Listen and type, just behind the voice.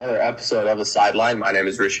episode of The Sideline. My name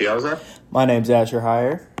is Rishi Oza. My name's Asher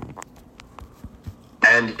Heyer.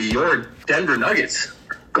 And your Denver Nuggets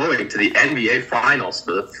are going to the NBA Finals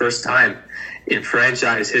for the first time in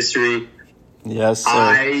franchise history. Yes, sir.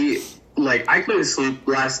 I couldn't sleep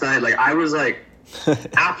last night. I was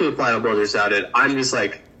after the final buzzer sounded, I'm just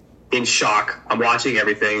in shock. I'm watching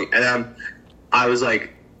everything, and I was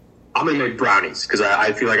like, I'm going to make brownies because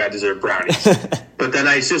I feel like I deserve brownies. But then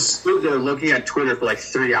I just stood there looking at Twitter for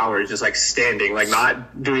 3 hours, just standing,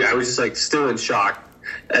 not doing, I was just still in shock.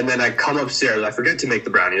 And then I come upstairs, I forget to make the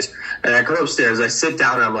brownies, and I come upstairs, I sit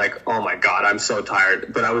down, and I'm like, oh my God, I'm so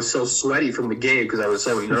tired. But I was so sweaty from the game because I was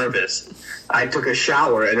so nervous. I took a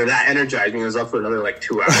shower, and then that energized me. I was up for another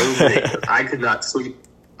 2 hours. I could not sleep.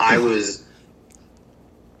 I was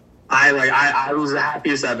the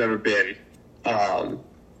happiest I've ever been. Hold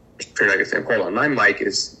on, my mic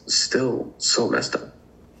is still so messed up.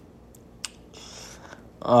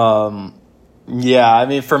 Yeah, I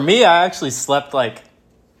mean, for me, I actually slept like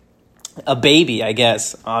a baby, I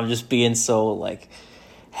guess. I'm just being so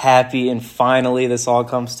happy, and finally this all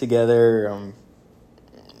comes together.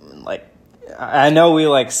 I know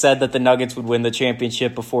we said that the Nuggets would win the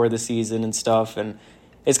championship before the season and stuff, and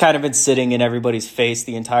it's kind of been sitting in everybody's face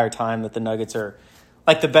the entire time that the Nuggets are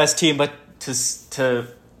the best team, but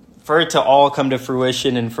for it to all come to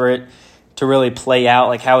fruition and for it to really play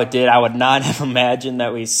out how it did, I would not have imagined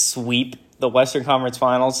that we sweep the Western Conference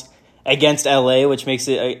Finals against LA, which makes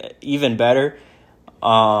it even better.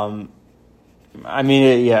 I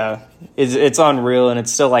mean, it's unreal, and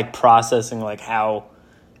it's still processing how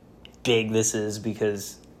big this is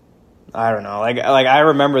because I don't know. I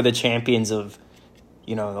remember the champions of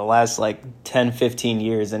the last 10, 15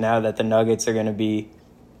 years, and now that the Nuggets are going to be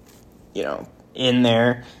in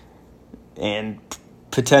there and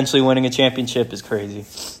potentially winning a championship is crazy.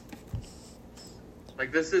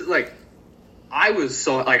 This is I was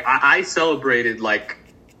so I celebrated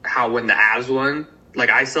how when the Avs won,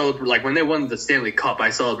 I celebrate when they won the Stanley Cup, I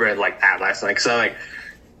celebrated that last night. So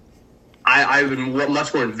I've been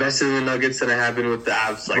much more invested in the Nuggets than I have been with the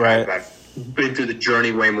Avs. Right. I've been through the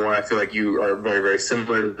journey way more. I feel like you are very, very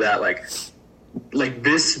similar to that.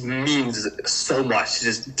 This means so much to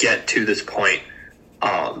just get to this point.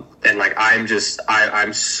 And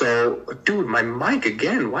I'm so, dude, my mic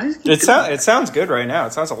again. Why is it? It sounds good right now.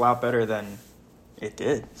 It sounds a lot better than it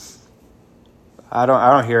did. I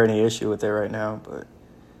don't hear any issue with it right now, but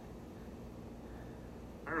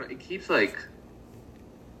I don't know. It keeps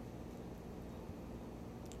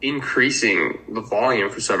increasing the volume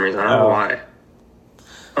for some reason. I don't know why.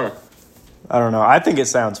 Huh. I don't know. I think it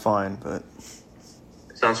sounds fine, but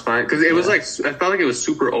it sounds fine because it was I felt like it was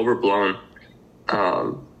super overblown.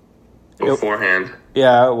 Beforehand.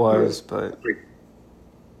 Yeah, it was, but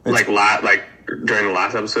during the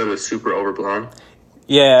last episode, it was super overblown.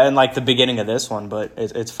 Yeah, and the beginning of this one, but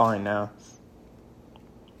it's fine now.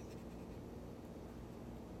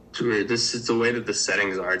 It's weird. This is the way that the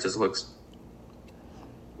settings are. It just looks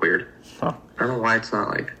weird. Huh. I don't know why it's not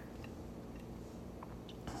All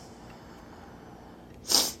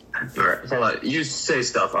right, hold on. You say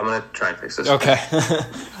stuff. I'm gonna try and fix this. Okay.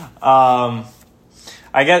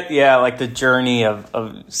 I get, the journey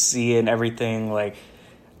of seeing everything.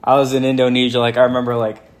 I was in Indonesia. I remember,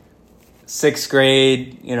 6th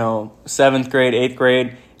grade, 7th grade, 8th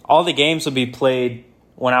grade. All the games would be played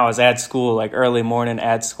when I was at school, early morning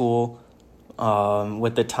at school,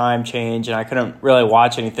 with the time change. And I couldn't really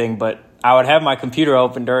watch anything, but I would have my computer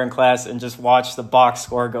open during class and just watch the box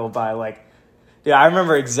score go by. I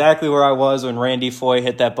remember exactly where I was when Randy Foye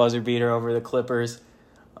hit that buzzer beater over the Clippers.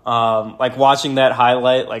 Watching that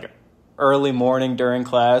highlight early morning during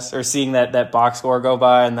class, or seeing that box score go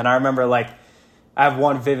by. And then I remember I have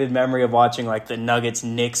one vivid memory of watching the Nuggets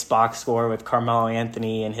Knicks box score with Carmelo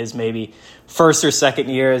Anthony in his maybe first or second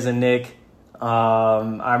year as a Knick.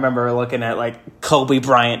 I remember looking at Kobe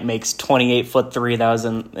Bryant makes 28-foot three. That was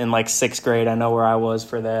in 6th grade. I know where I was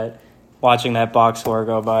for that, watching that box score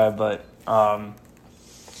go by. But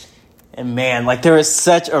and man, there was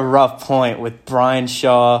such a rough point with Brian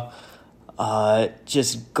Shaw,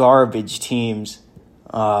 just garbage teams.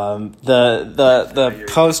 The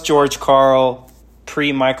post George Karl,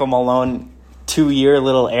 pre Michael Malone 2-year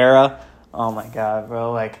little era. Oh my God,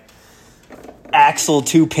 bro! Axel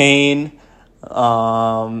Tupain,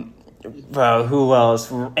 bro. Who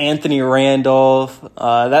else? Anthony Randolph.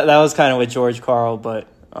 That was kind of with George Karl, but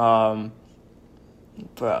bro,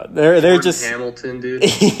 they're just Hamilton, dude.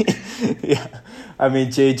 Yeah, I mean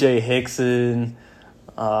J.J. Hickson.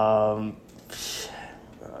 Oh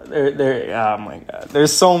my God,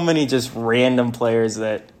 there's so many just random players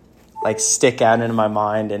that like stick out into my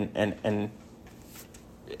mind and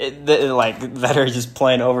that are just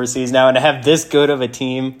playing overseas now, and to have this good of a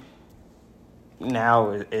team now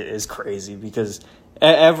is crazy because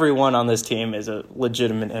everyone on this team is a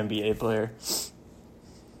legitimate NBA player.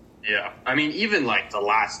 Yeah, I mean, even like the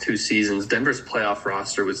last 2 seasons, Denver's playoff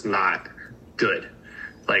roster was not good.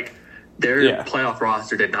 Like their playoff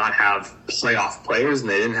roster did not have playoff players, and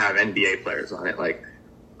they didn't have NBA players on it. Like,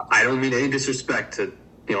 I don't mean any disrespect to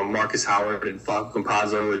Marcus Howard and Facu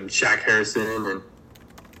Campazzo and Shaq Harrison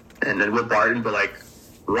and then Will Barton, but like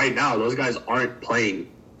right now, those guys aren't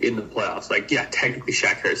playing in the playoffs. Like, yeah, technically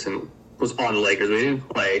Shaq Harrison was on the Lakers, but he didn't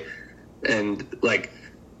play, and like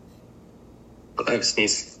I've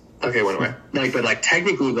sneezed. Okay, went away. But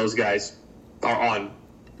technically, those guys are on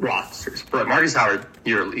rosters. But Marcus Howard,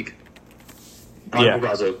 EuroLeague.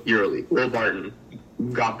 Campazzo, EuroLeague. Will Barton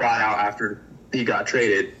got bought out after he got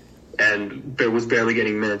traded, and was barely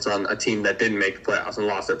getting minutes on a team that didn't make the playoffs and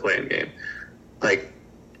lost their play-in game. Like,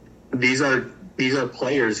 these are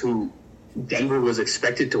players who Denver was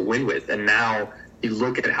expected to win with, and now you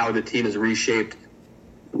look at how the team is reshaped.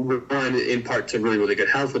 One in part to really, really good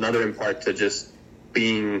health, another in part to just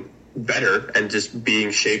being better and just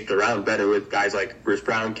being shaped around better with guys like Bruce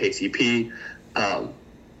Brown, KCP,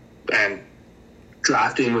 and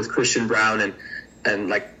drafting with Christian Brown and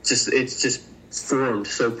like it's just formed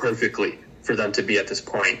so perfectly for them to be at this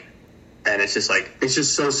point. And it's just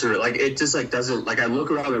so surreal. Like, it just like doesn't, like, I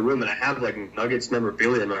look around the room and I have like Nuggets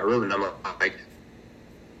memorabilia in my room, and I'm like,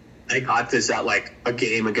 I got this at like a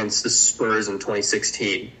game against the Spurs in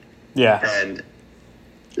 2016. Yeah. And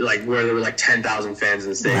like where there were like 10,000 fans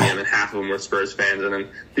in the stadium, and half of them were Spurs fans, and then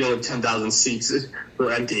the other 10,000 seats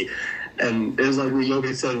were empty. And it was like what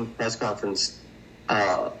Jokic said in the press conference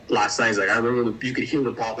last night. He's like, I remember you could hear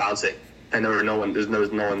the ball bouncing, and there was no one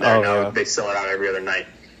there. Now they sell it out every other night.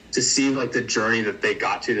 To see like the journey that they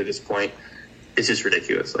got to this point, it's just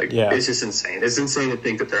ridiculous. Like, it's just insane. It's insane to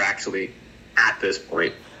think that they're actually at this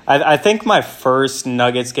point. I think my first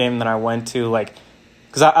Nuggets game that I went to, like,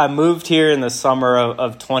 because I moved here in the summer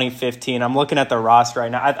of 2015. I'm looking at the roster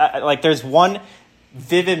right now. I like, there's one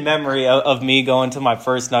vivid memory of me going to my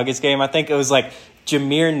first Nuggets game. I think it was like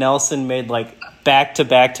Jameer Nelson made like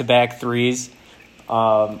back-to-back threes.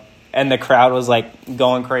 And the crowd was like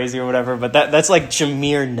going crazy or whatever. But that's like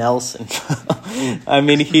Jameer Nelson. I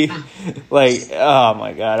mean, he like, oh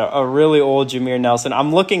my God, a really old Jameer Nelson.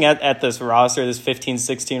 I'm looking at this roster, this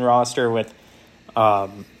 15-16 roster with,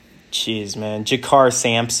 Jakar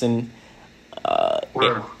Sampson,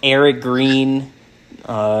 Eric Green,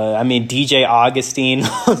 DJ Augustine.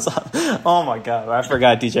 Oh my God, I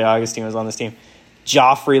forgot DJ Augustine was on this team.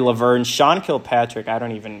 Joffrey Laverne, Sean Kilpatrick, I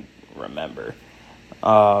don't even remember.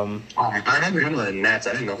 I never heard of the Nets.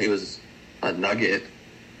 I didn't know he was a Nugget.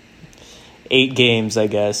 8 games, I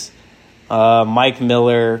guess. Mike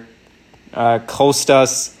Miller,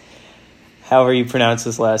 Kostas, however you pronounce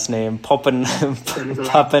his last name, Papa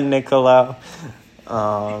Nicolau.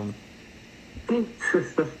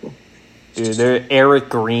 Dude, Eric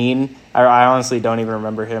Green. I honestly don't even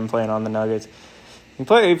remember him playing on the Nuggets. He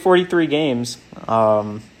played 43 games.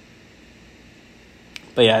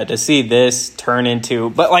 But yeah, to see this turn into...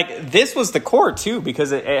 But, like, this was the core, too,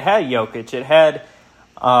 because it had Jokic. It had,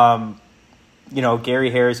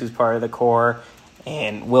 Gary Harris, who's part of the core,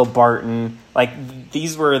 and Will Barton. Like,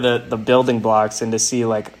 these were the building blocks, and to see,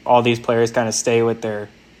 like, all these players kind of stay with their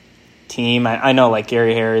team. I know, like,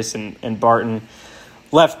 Gary Harris and Barton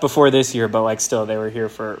left before this year, but, like, still, they were here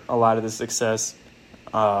for a lot of the success.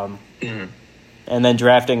 And then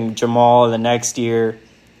drafting Jamal the next year,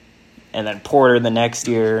 and then Porter the next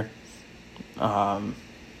year.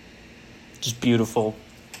 Just beautiful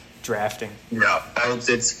drafting. Yeah,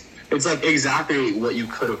 it's like exactly what you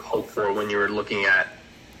could have hoped for when you were looking at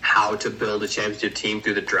how to build a championship team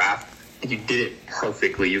through the draft. And you did it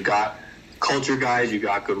perfectly. You got culture guys, you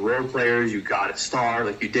got good role players, you got a star.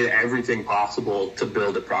 Like, you did everything possible to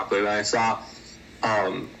build it properly. And I saw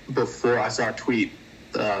before I saw a tweet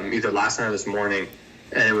either last night or this morning,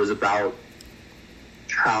 and it was about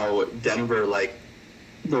how Denver, like,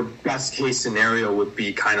 the best case scenario would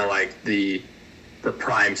be kind of like the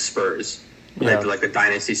prime Spurs, like the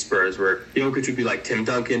dynasty Spurs, where Jokic would be like Tim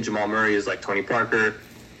Duncan, Jamal Murray is like Tony Parker,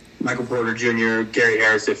 Michael Porter Jr., Gary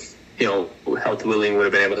Harris, if health willing, would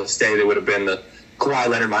have been able to stay. They would have been the Kawhi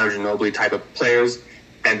Leonard, Manu Ginobili type of players,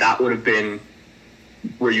 and that would have been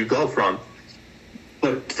where you go from.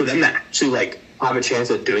 But for them to actually like have a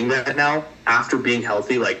chance at doing that now after being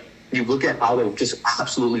healthy, like, you look at how they just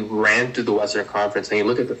absolutely ran through the Western Conference, and you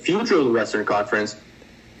look at the future of the Western Conference,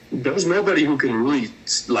 there's nobody who can really,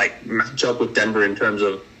 like, match up with Denver in terms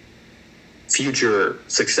of future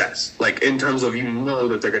success. Like, in terms of,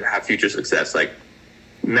 that they're going to have future success. Like,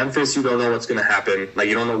 Memphis, you don't know what's going to happen. Like,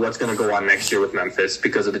 you don't know what's going to go on next year with Memphis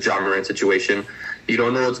because of the Ja Morant situation. You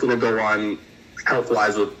don't know what's going to go on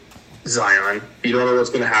health-wise with Zion. You don't know what's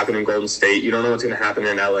going to happen in Golden State. You don't know what's going to happen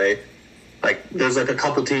in LA. Like, there's, like, a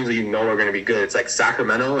couple teams that are going to be good. It's, like,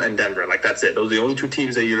 Sacramento and Denver. Like, that's it. Those are the only two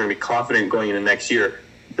teams that you're going to be confident going into next year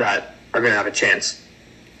that are going to have a chance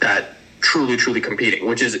at truly, truly competing,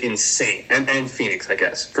 which is insane. And Phoenix, I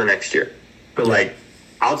guess, for next year. But, like,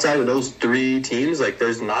 outside of those three teams, like,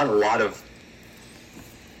 there's not a lot of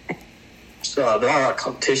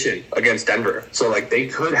competition against Denver. So, like, they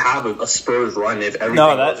could have a Spurs run if everything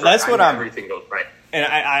goes right. Everything goes right. And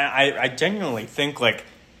I genuinely think, like,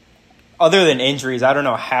 other than injuries, I don't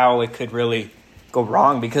know how it could really go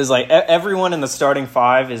wrong because, like, everyone in the starting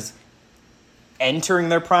five is entering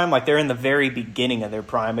their prime. Like, they're in the very beginning of their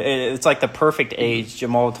prime. It's like the perfect age.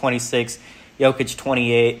 Jamal, 26, Jokic,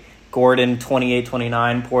 28, Gordon, 28,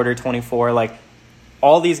 29, Porter, 24. Like,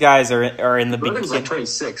 all these guys are in the beginning. Gordon's like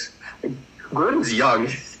 26. Gordon's young.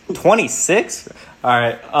 26? All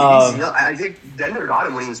right. I think Denver got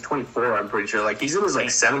him when he was 24, I'm pretty sure. Like, he's in his, like,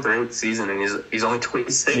 7th or 8th season, and he's only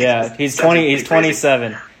 26. Yeah, he's 20. He's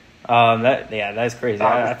 27. That's crazy.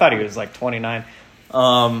 I thought he was, like, 29.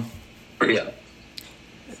 Yeah.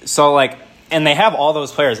 So, like, and they have all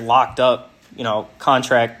those players locked up,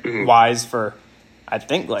 contract-wise for, I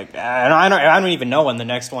think, like, I don't even know when the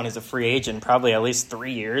next one is a free agent. Probably at least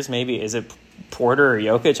 3 years, maybe. Is it Porter or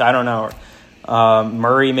Jokic? I don't know.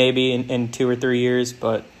 Murray maybe in 2 or 3 years,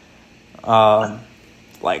 but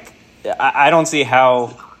like, I don't see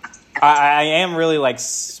how. I am really, like,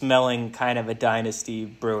 smelling kind of a dynasty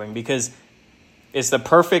brewing because it's the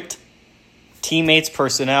perfect teammates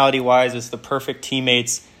personality wise. It's the perfect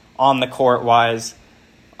teammates on the court wise,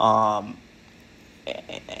 and,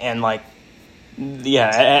 like,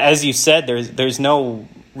 as you said, there's no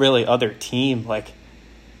really other team like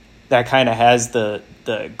that kind of has the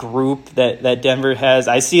group that Denver has.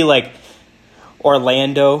 I see, like,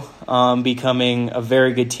 Orlando becoming a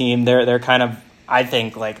very good team. They're kind of, I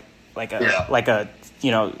think, like a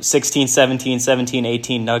 16, 17, 17,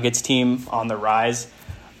 18 Nuggets team on the rise.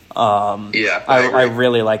 I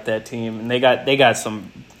really like that team, and they got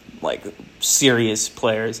some, like, serious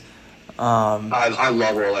players. I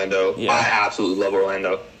love Orlando. Yeah. I absolutely love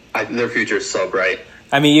Orlando. Their future is so bright.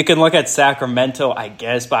 I mean, you can look at Sacramento, I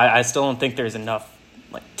guess, but I still don't think there's enough,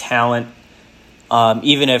 like, talent.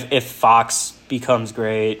 Even if Fox becomes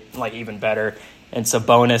great, like, even better, and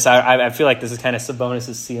Sabonis, I feel like this is kind of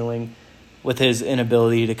Sabonis' ceiling with his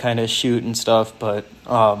inability to kind of shoot and stuff. But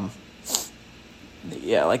like,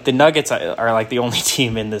 the Nuggets are like the only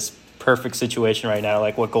team in this perfect situation right now,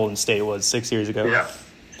 like what Golden State was 6 years ago. Yeah.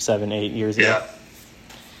 7, 8 years ago.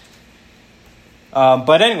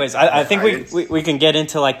 But anyways, I think we can get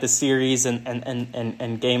into, like, the series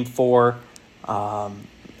and game 4,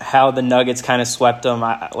 how the Nuggets kind of swept them.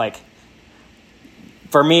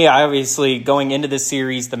 For me, obviously, going into the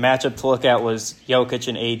series, the matchup to look at was Jokic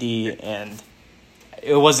and AD, and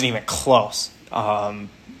it wasn't even close. Who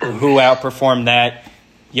outperformed that?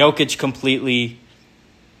 Jokic completely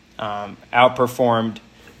outperformed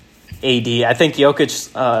AD. I think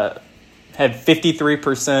Jokic had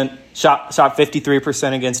 53%, shot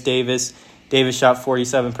 53% against Davis. Davis shot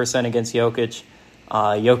 47% against Jokic.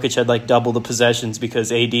 Jokic had, like, double the possessions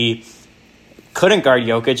because AD couldn't guard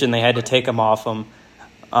Jokic and they had to take him off him.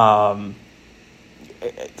 And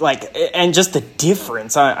just the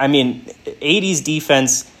difference. I mean, AD's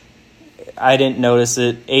defense, I didn't notice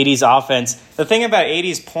it. AD's offense. The thing about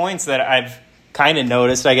AD's points that I've kind of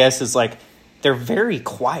noticed, I guess, is, like, they're very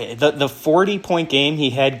quiet. The 40-point game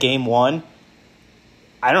he had game 1,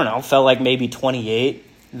 I don't know, felt like maybe 28.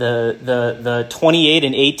 The 28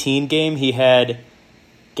 and 18 game he had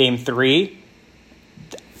game 3,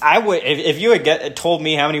 I would, if you had told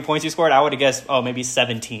me how many points he scored, I would have guessed, maybe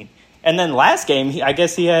 17. And then last game, I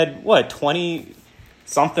guess he had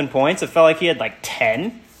 20-something points. It felt like he had, like,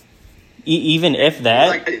 10. Even if that.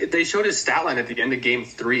 Like, they showed his stat line at the end of game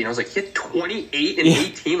 3, and I was like, he had 28 and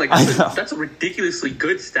 18. Like, that's a ridiculously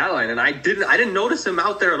good stat line, and I didn't notice him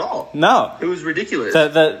out there at all. No, it was ridiculous.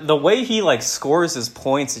 The way he, like, scores his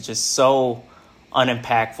points is just so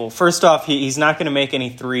unimpactful. First off, he's not going to make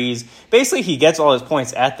any threes. Basically, he gets all his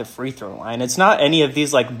points at the free throw line. It's not any of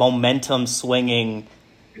these, like, momentum swinging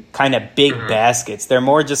kind of big baskets. They're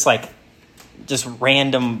more just, like, just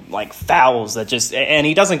random, like, fouls that just, and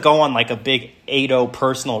he doesn't go on, like, a big 8-0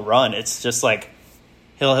 personal run. It's just like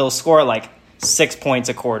he'll score, like, 6 points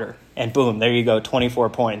a quarter, and boom, there you go, 24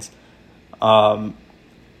 points.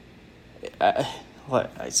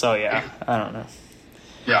 So yeah, I don't know.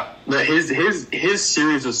 Yeah, but his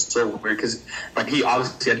series was so weird because like he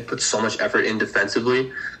obviously had to put so much effort in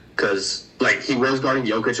defensively because like he was guarding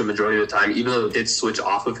Jokic a majority of the time, even though it did switch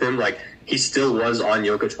off of him. Like he still was on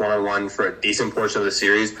Jokic 1-on-1 for a decent portion of the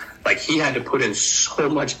series. Like he had to put in so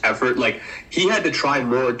much effort. Like he had to try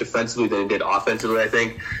more defensively than he did offensively, I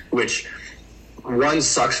think, which one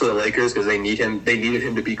sucks for the Lakers because they needed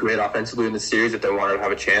him to be great offensively in the series if they wanted to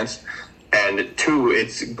have a chance. And two,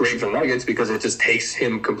 it's great for Nuggets because it just takes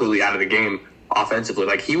him completely out of the game offensively.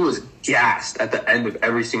 Like, he was gassed at the end of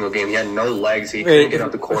every single game. He had no legs. He couldn't get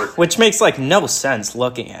up the court. Which makes, like, no sense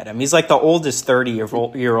looking at him. He's, like, the oldest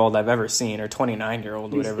 30-year-old I've ever seen, or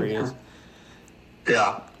 29-year-old, whatever he is.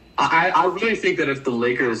 Yeah. I really think that if the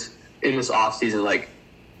Lakers in this offseason, like,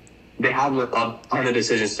 they have a ton of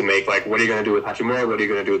decisions to make. Like, what are you going to do with Hachimura? What are you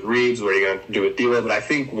going to do with Reeves? What are you going to do with D'Lo? But I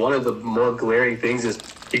think one of the more glaring things is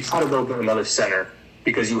you got to go get another center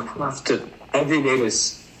because you have to. Anthony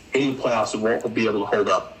Davis in the playoffs won't be able to hold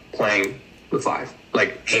up playing the five.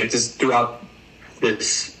 Like, it's just throughout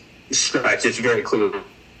this stretch, it's very clear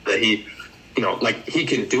that he, you know, like, he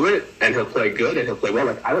can do it and he'll play good and he'll play well.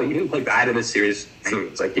 Like, he didn't play bad in this series.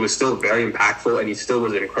 It's like, he was still very impactful and he still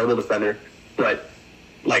was an incredible defender. But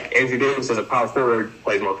like Anthony Davis as a power forward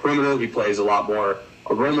plays more perimeter. He plays a lot more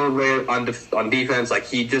perimeter on defense. Like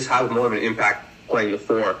he just has more of an impact playing the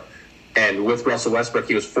four. And with Russell Westbrook,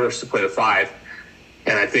 he was forced to play the five.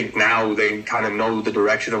 And I think now they kind of know the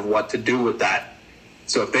direction of what to do with that.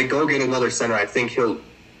 So if they go get another center, I think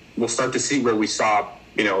we'll start to see what we saw,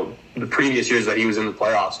 you know, the previous years that he was in the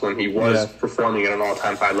playoffs when he was performing at an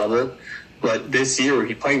all-time high level. But this year,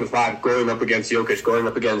 he playing the five, going up against Jokic, going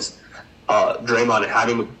up against Draymond, and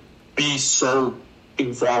having to be so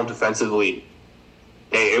involved defensively,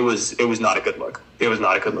 it was not a good look. It was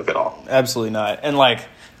not a good look at all. Absolutely not. And like,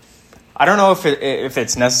 I don't know if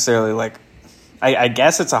it's necessarily like, I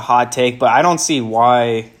guess it's a hot take, but I don't see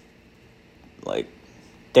why like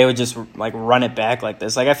they would just like run it back like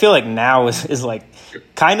this. Like I feel like now is like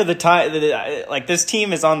kind of the time. Like this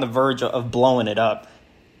team is on the verge of blowing it up,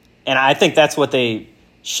 and I think that's what they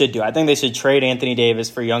should do. I think they should trade Anthony Davis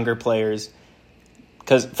for younger players.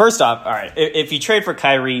 Because first off, all right, if you trade for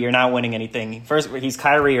Kyrie, you're not winning anything. First, he's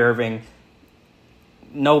Kyrie Irving.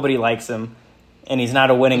 Nobody likes him, and he's not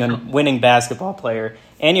a winning basketball player.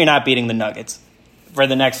 And you're not beating the Nuggets for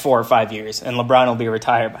the next 4 or 5 years, and LeBron will be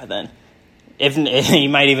retired by then. If he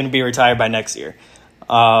might even be retired by next year.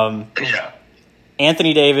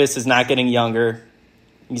 Anthony Davis is not getting younger.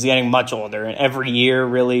 He's getting much older, and every year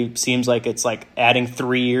really seems like it's like adding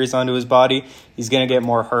 3 years onto his body. He's going to get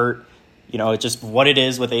more hurt. You know, it's just what it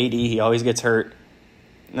is with AD. He always gets hurt.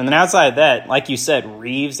 And then outside of that, like you said,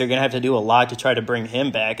 Reeves, they're going to have to do a lot to try to bring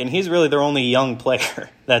him back, and he's really their only young player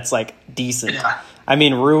that's, like, decent. Yeah. I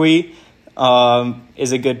mean, Rui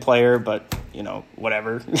is a good player, but, you know,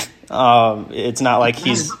 whatever. It's not like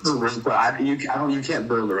he's... You can't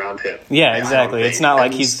build around him. Yeah, exactly. It's not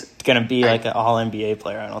like he's going to be like an all-NBA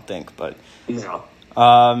player, I don't think. But no.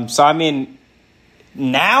 So, I mean,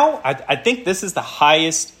 now I think this is the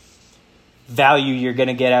highest value you're going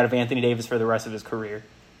to get out of Anthony Davis for the rest of his career.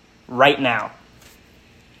 Right now.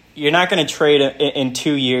 You're not going to trade in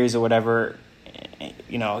 2 years or whatever.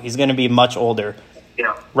 You know, he's going to be much older.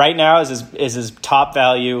 Yeah. Right now is his top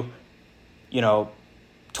value. You know,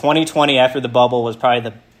 2020 after the bubble was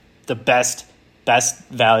probably the best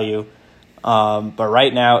value. But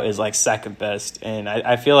right now is like second best. And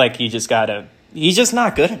I feel like he's just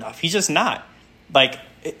not good enough. He's just not. Like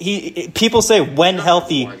people say when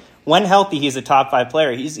healthy he's a top 5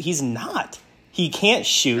 player. He's not. He can't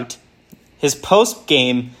shoot. His post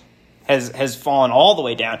game has fallen all the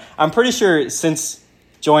way down. I'm pretty sure since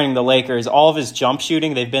joining the Lakers, all of his jump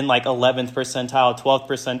shooting, they've been like 11th percentile, 12th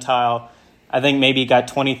percentile. I think maybe he got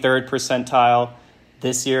 23rd percentile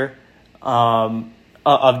this year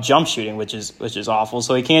of jump shooting, which is awful.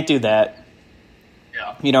 So he can't do that.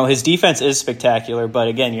 Yeah. You know, his defense is spectacular, but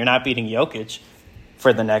again, you're not beating Jokic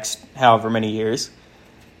for the next however many years.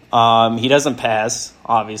 He doesn't pass,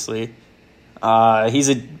 obviously. He's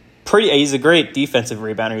a great defensive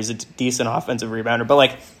rebounder. He's a decent offensive rebounder, but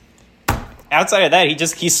like outside of that,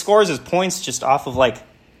 he scores his points just off of like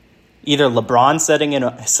either LeBron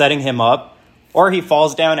setting him up, or he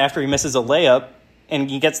falls down after he misses a layup and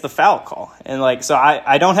he gets the foul call. And like, so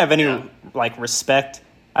I don't have any like respect,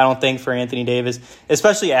 I don't think, for Anthony Davis,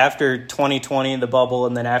 especially after 2020 the bubble,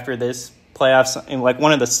 and then after this playoffs, and like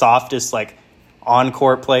one of the softest like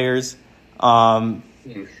on-court players.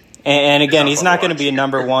 And again, he's not going to be a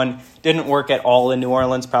number one. Didn't work at all in New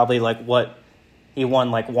Orleans. Probably like he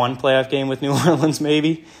won like one playoff game with New Orleans,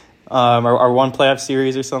 maybe. or one playoff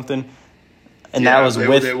series or something. And that was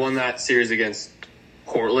they won that series against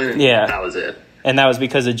Portland. And that was it. And that was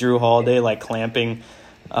because of Drew Holiday like clamping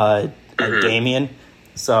Damian.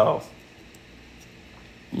 So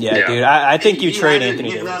dude, I think you trade Anthony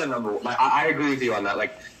Davis. He's not a number one. Like, I agree with you on that.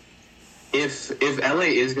 Like, if LA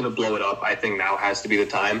is going to blow it up, I think now has to be the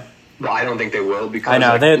time. But I don't think they will because I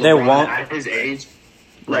know like, they LeBron, won't. At his age,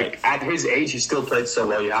 at his age, he still played so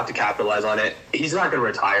well. You have to capitalize on it. He's not going to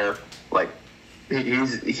retire. Like,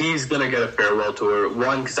 he's going to get a farewell tour.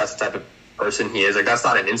 One, because that's the type of person he is. Like, that's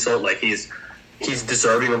not an insult. Like, he's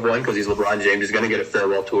deserving of one because he's LeBron James. He's going to get a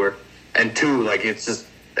farewell tour. And two, like, it's just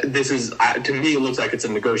this is to me it looks like it's a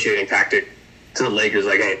negotiating tactic to the Lakers.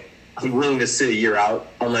 Like, hey, I'm willing to sit a year out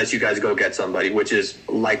unless you guys go get somebody, which is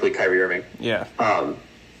likely Kyrie Irving. Yeah.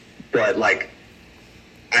 But like,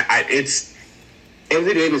 it's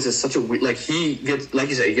Anthony Davis is such a like he gets like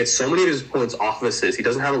you said he gets so many of his points off of assists. He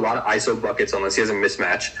doesn't have a lot of ISO buckets unless he has a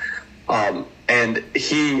mismatch, and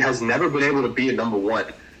he has never been able to be a number one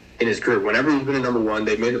in his career. Whenever he's been a number one,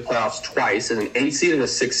 they've made the playoffs twice as an 8 seed and a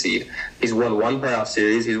 6 seed. He's won one playoff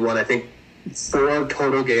series. He's won I think 4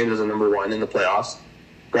 total games as a number one in the playoffs.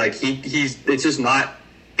 Like he's it's just not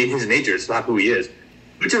in his nature. It's not who he is,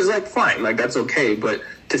 which is like fine. Like that's okay. But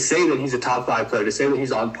to say that he's a top 5 player, to say that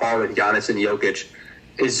he's on par with Giannis and Jokic,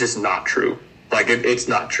 is just not true. Like it's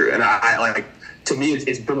not true. And I like to me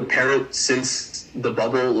it's been apparent since the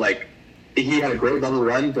bubble. Like he had a great bubble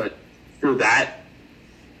run, but through that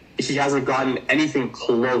he hasn't gotten anything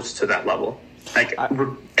close to that level. Like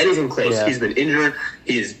anything close. Yeah. He's been injured.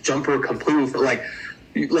 His jumper completely like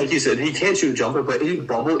you said, he can't shoot a jumper, but in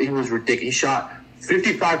bubble, he was ridiculous. He shot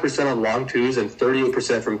 55% on long twos and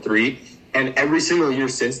 38% from three. And every single year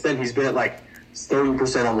since then, he's been at like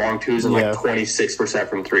 30% on long twos and like 26%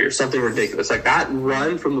 from three or something ridiculous. Like that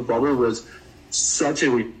run from the bubble was such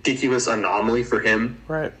a ridiculous anomaly for him.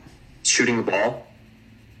 Right. Shooting the ball.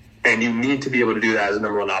 And you need to be able to do that as a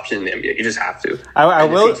number one option in the NBA. You just have to. I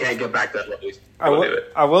will. If he can't get back that level,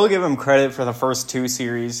 I will give him credit for the first 2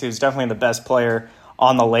 series. He was definitely the best player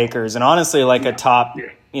on the Lakers. And honestly, like a top,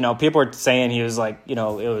 people are saying he was like, it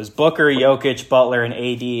was Booker, Jokic, Butler, and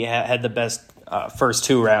AD had the best first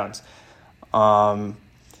 2 rounds. I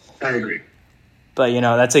agree. But,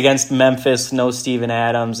 that's against Memphis, no Steven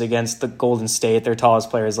Adams, against the Golden State. Their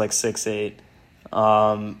tallest player is like 6'8".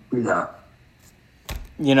 I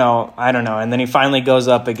don't know. And then he finally goes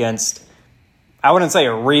up against, I wouldn't say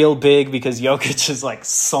a real big because Jokic is like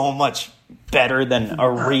so much better than a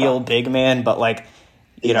real big man, but like,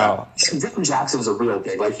 Jaren Jackson's a real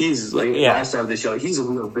big. Like he's like last time of this show, he's a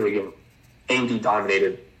real big and AD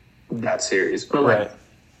dominated that series. But like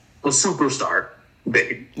a superstar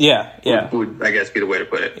big. Would I guess be the way to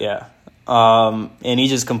put it. Yeah. And he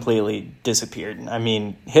just completely disappeared. I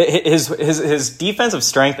mean, his defensive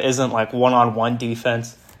strength isn't like one-on-one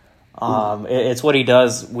defense. It's what he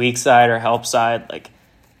does weak side or help side, like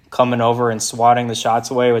coming over and swatting the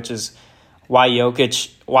shots away, which is why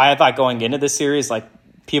I thought going into this series, like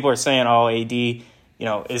people are saying, oh, AD,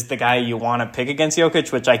 is the guy you want to pick against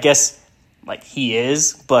Jokic, which I guess like he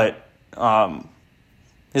is, but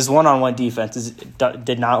his one-on-one defense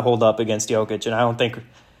did not hold up against Jokic, and I don't think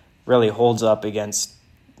really holds up against,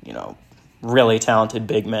 really talented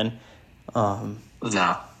big men. No. I'm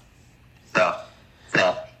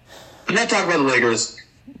not talking about the Lakers.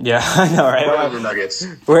 Yeah, I know, right? Or the Nuggets.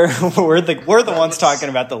 We're the ones talking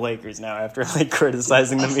about the Lakers now after like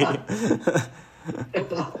criticizing the media.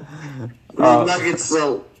 The Nuggets.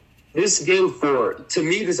 So this game 4, to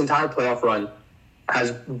me, this entire playoff run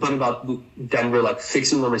has been about Denver like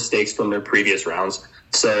fixing their mistakes from their previous rounds.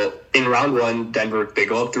 So in round 1, Denver, they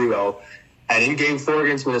go up 3-0. And in game 4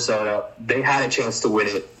 against Minnesota, they had a chance to win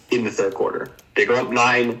it in the third quarter. They go up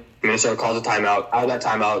 9. Minnesota calls a timeout. Out of that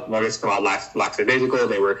timeout, Nuggets come out lackadaisical.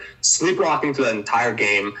 They were sleepwalking through that entire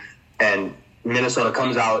game. And Minnesota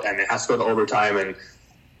comes out and it has to go to overtime. And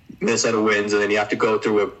Minnesota wins. And then you have to go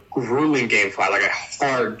through a grueling game 5, like a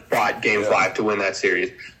hard-fought game 5 to win that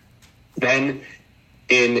series. Then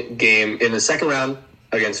in the second round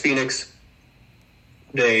against Phoenix,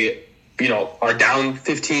 they, are down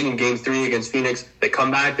 15 in game 3 against Phoenix. They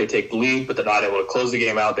come back, they take the lead, but they're not able to close the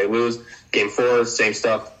game out. They lose. Game 4, same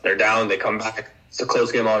stuff. They're down, they come back. It's a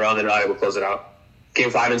close game all around. They're not able to close it out. Game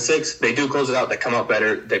 5 and 6, they do close it out. They come out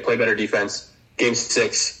better. They play better defense. Game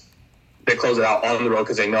 6, they close it out on the road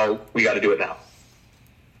because they know we got to do it now.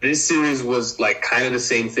 This series was like kind of the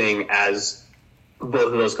same thing as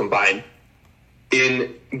both of those combined.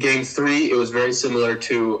 In game 3, it was very similar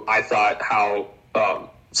to, I thought, how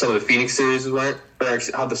some of the Phoenix series went, or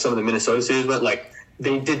actually how some of the Minnesota series went. Like,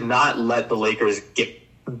 they did not let the Lakers get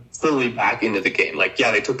fully back into the game. Like,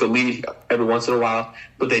 yeah, they took the lead every once in a while,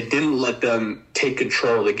 but they didn't let them take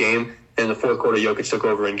control of the game. In the fourth quarter, Jokic took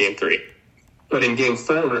over in Game 3. But in Game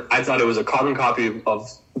 4, I thought it was a carbon copy of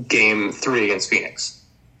Game 3 against Phoenix.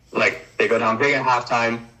 Like, they go down big at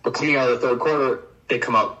halftime, but coming out of the third quarter, they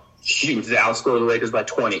come out huge. They outscore the Lakers by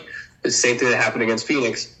 20. The same thing that happened against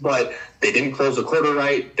Phoenix, but they didn't close the quarter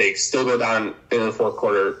right. They still go down in the fourth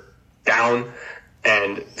quarter down,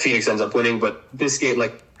 and Phoenix ends up winning. But this game,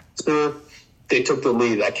 like, they took the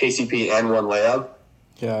lead at KCP and one layup.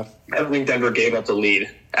 Yeah. I don't think Denver gave up the lead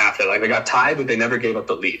after. Like, they got tied, but they never gave up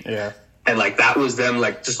the lead. Yeah. And, like, that was them,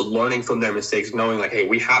 like, just learning from their mistakes, knowing, like, hey,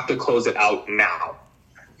 we have to close it out now.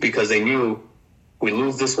 Because they knew we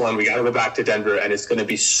lose this one, we got to go back to Denver, and it's going to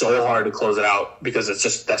be so hard to close it out because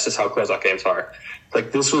that's just how closeout games are.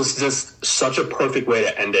 Like, this was just such a perfect way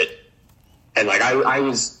to end it. And, like, I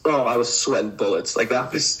was sweating bullets. Like,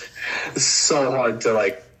 that was so hard to,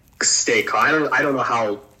 like, stay calm. I don't know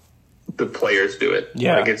how the players do it.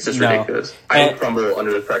 Yeah. Like, it's just ridiculous. I crumble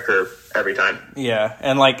under the pressure every time. Yeah,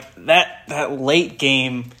 and, like, that late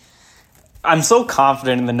game, I'm so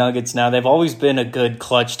confident in the Nuggets now. They've always been a good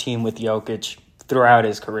clutch team with Jokic throughout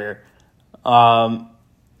his career.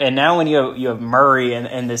 And now when you have Murray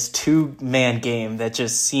and this two-man game that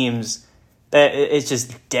just seems that it's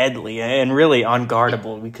just deadly and really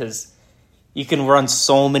unguardable because you can run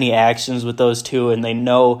so many actions with those two and they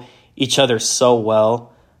know each other so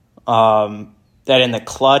well that in the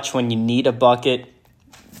clutch when you need a bucket,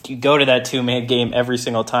 you go to that two-man game every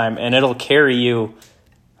single time and it'll carry you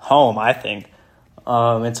home, I think.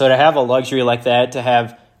 And so to have a luxury like that, to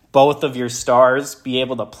have both of your stars be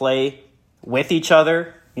able to play with each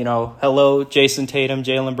other, you know, hello, Jason Tatum,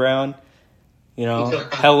 Jaylen Brown, you know,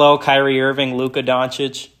 hello, Kyrie Irving, Luka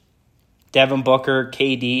Doncic, Devin Booker,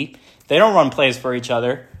 KD. They don't run plays for each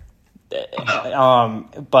other,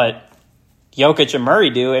 but Jokic and Murray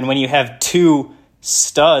do. And when you have two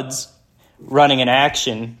studs running an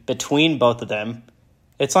action between both of them,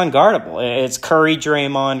 it's unguardable. It's Curry,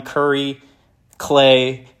 Draymond, Curry,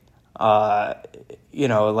 Clay, you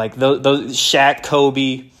know, like those Shaq,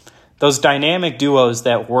 Kobe, those dynamic duos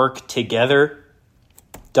that work together.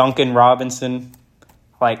 Duncan Robinson,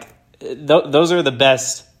 like those are the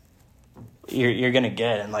best you're gonna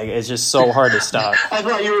get, and like it's just so hard to stop. I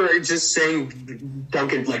thought you were just saying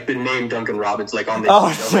Duncan, like the name Duncan Robinson, like on the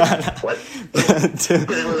show. Like, what?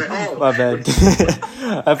 My bad.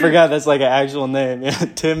 I forgot that's like an actual name. Yeah.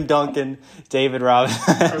 Tim Duncan, David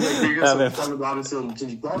Robinson. I was like, you're Duncan Robinson.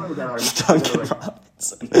 Duncan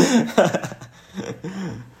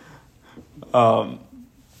Robinson.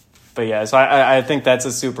 But yeah, so I think that's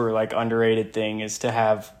a super like underrated thing is to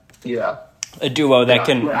have a duo that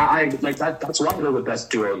can. That's why they're the best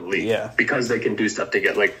duo in the league. Yeah, because they can do stuff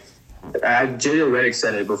together. Like Jalen Redick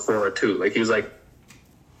said it before too. Like he was like,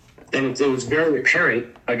 and it was very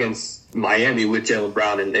apparent against Miami with Jaylen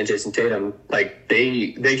Brown and Jason Tatum. Like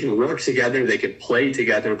they can work together, they can play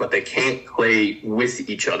together, but they can't play with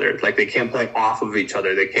each other. Like they can't play off of each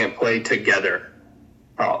other. They can't play together.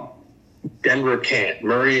 Denver can.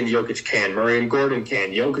 Murray and Jokic can. Murray and Gordon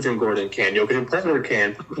can. Jokic and Gordon can. Jokic and Porter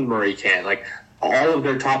can. Murray can. Like, all of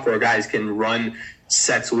their top four guys can run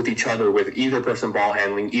sets with each other with either person ball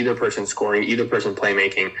handling, either person scoring, either person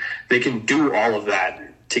playmaking. They can do all of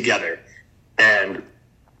that together. And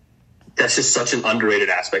that's just such an underrated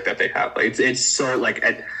aspect that they have. Like, it's so, like,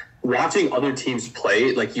 watching other teams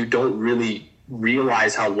play, like, you don't really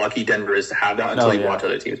realize how lucky Denver is to have that until you watch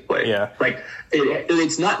other teams play. Yeah. Like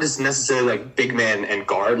it's not just necessarily like big man and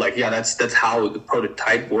guard. Like, yeah, that's how the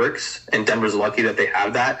prototype works, and Denver's lucky that they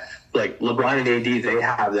have that. Like LeBron and AD, they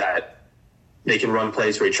have that. They can run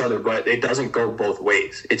plays for each other, but it doesn't go both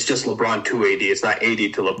ways. It's just LeBron to AD. It's not AD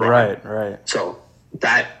to LeBron. Right. So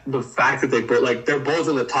the fact that they're both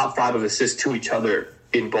in the top 5 of assists to each other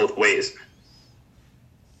in both ways.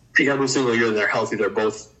 Every single year they're healthy, they're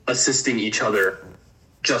both assisting each other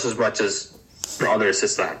just as much as the other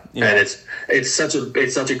assist them. Yeah. And it's such a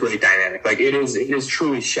great dynamic. Like it is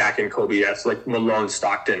truly Shaq and Kobe-esque, like Malone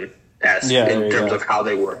Stockton-esque in terms of how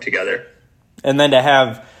they work together. And then to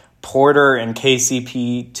have Porter and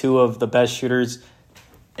KCP, two of the best shooters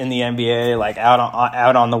in the NBA, like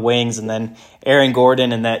out on the wings, and then Aaron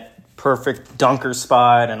Gordon in that perfect dunker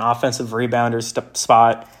spot and offensive rebounder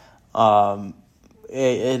spot.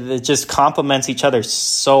 It just complements each other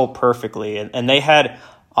so perfectly. And they had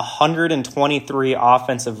 123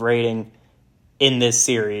 offensive rating in this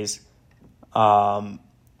series.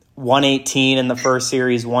 118 in the first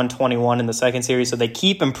series, 121 in the second series. So they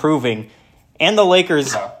keep improving. And the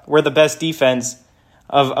Lakers were the best defense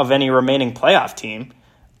of any remaining playoff team.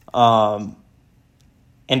 And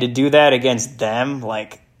And to do that against them,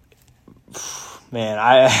 like, man,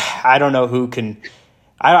 I don't know who can.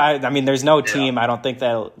 I mean, there's no team. I don't think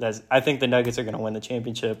that's. I think the Nuggets are going to win the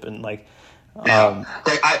championship, and like,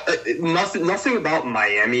 nothing about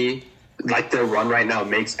Miami, like their run right now,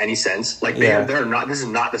 makes any sense. Like they're not. This is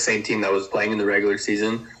not the same team that was playing in the regular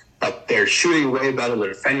season. Like they're shooting way better,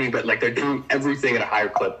 they're defending, but like they're doing everything at a higher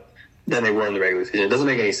clip than they were in the regular season. It doesn't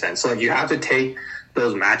make any sense. So like you have to take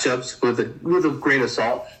those matchups with a grain of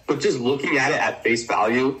salt. But just looking at it at face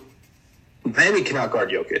value, Miami cannot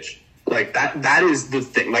guard Jokic. Like that is the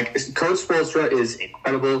thing. Like Coach Spoelstra is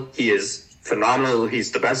incredible. He is phenomenal.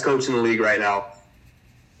 He's the best coach in the league right now.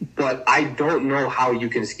 But I don't know how you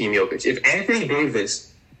can scheme Jokic. If Anthony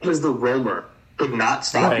Davis was the roamer, could not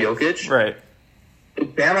stop Jokic. Right.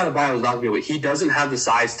 Bam Adebayo is not going to be able. He doesn't have the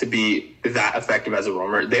size to be that effective as a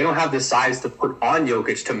roamer. They don't have the size to put on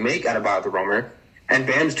Jokic to make Adebayo the roamer. And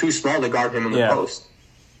Bam's too small to guard him in the post.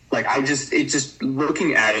 Like, it's just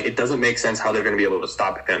looking at it, it doesn't make sense how they're going to be able to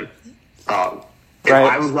stop him. If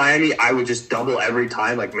I was Miami, I would just double every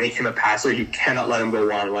time, like make him a passer. You cannot let him go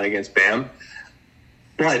one-on-one against Bam.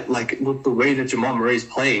 But like with the way that Jamal Murray is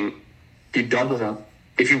playing, you double him.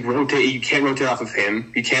 If you rotate, you can't rotate off of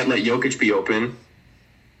him. You can't let Jokic be open.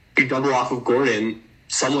 You double off of Gordon,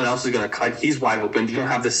 someone else is going to cut. He's wide open. You don't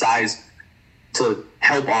have the size to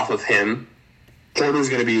help off of him. Porter's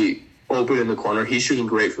going to be open in the corner. He's shooting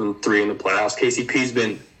great from 3 in the playoffs. KCP's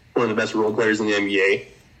been one of the best role players in the NBA.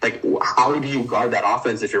 Like, how do you guard that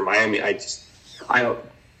offense if you're Miami? I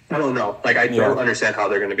don't know. Like, I don't understand how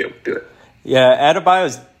they're going to be able to do it. Yeah,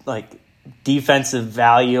 Adebayo's like defensive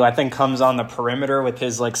value, I think, comes on the perimeter with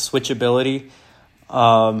his like switchability.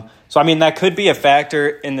 So, I mean, that could be a factor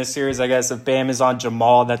in this series, I guess. If Bam is on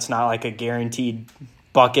Jamal, that's not like a guaranteed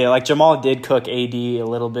bucket. Like, Jamal did cook AD a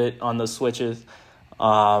little bit on the switches.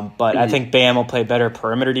 But I think Bam will play better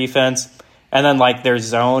perimeter defense. And then, like, their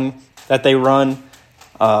zone that they run,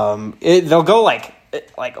 they'll go, like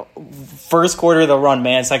first quarter they'll run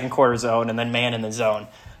man, second quarter zone, and then man in the zone.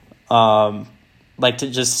 Like, to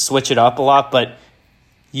just switch it up a lot. But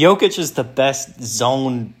Jokic is the best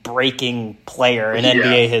zone-breaking player in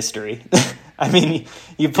NBA history. I mean,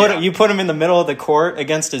 you put him in the middle of the court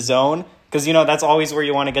against a zone, because, you know, that's always where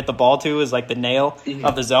you want to get the ball to, is like the nail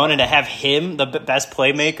of the zone, and to have him, the best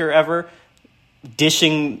playmaker ever,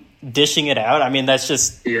 dishing it out. I mean, that's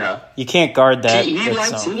just you can't guard that. He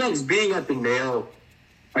likes being at the nail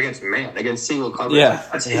against single coverage. Yeah,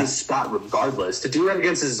 that's his spot regardless. To do that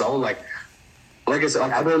against his zone, like I said,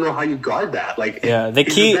 I don't know how you guard that. Like, the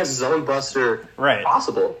key, he's the best zone buster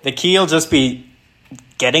possible. The key will just be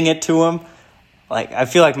getting it to him. Like, I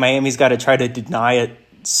feel like Miami's got to try to deny it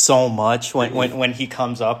so much when he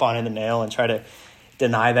comes up on the nail and try to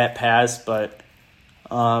deny that pass. But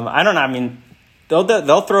I don't know. I mean,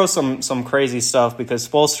 they'll throw some crazy stuff, because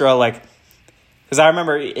Spoelstra, like, because I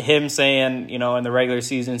remember him saying, you know, in the regular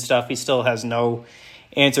season stuff, he still has no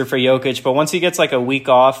answer for Jokic. But once he gets like a week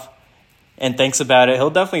off and thinks about it, he'll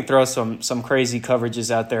definitely throw some crazy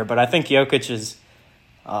coverages out there. But I think Jokic is,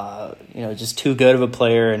 just too good of a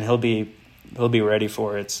player, and he'll be ready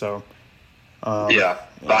for it. So, but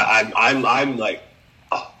I'm like,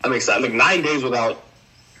 I'm excited. Like, 9 days without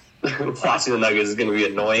watching the Nuggets is going to be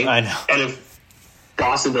annoying. I know. And if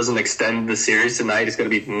Boston doesn't extend the series tonight, it's going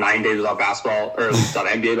to be 9 days without basketball, or without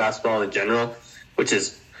NBA basketball in general, which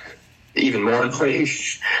is even more annoying.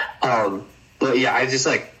 But yeah, I just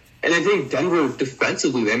like. And I think Denver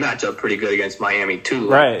defensively, they match up pretty good against Miami too.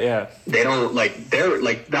 Like, right, yeah. They don't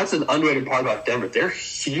that's an underrated part about Denver. They're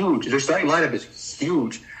huge. Their starting lineup is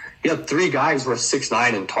huge. You have 3 guys who are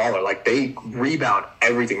 6'9" and taller. Like, they rebound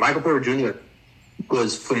everything. Michael Porter Jr.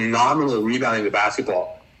 was phenomenal rebounding the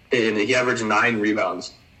basketball. And he averaged 9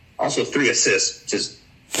 rebounds. Also 3 assists, which is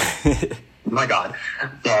my God.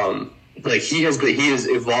 Like, he has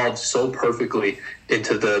evolved so perfectly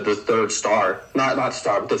into the third star, not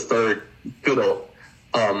star, but the third fiddle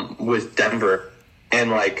with Denver.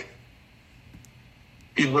 And like,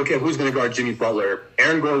 you look at who's going to guard Jimmy Butler.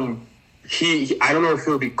 Aaron Gordon, I don't know if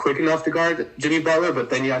he'll be quick enough to guard Jimmy Butler,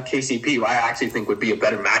 but then you have KCP, who I actually think would be a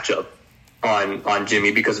better matchup on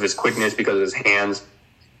Jimmy because of his quickness, because of his hands,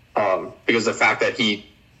 because of the fact that he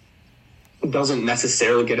doesn't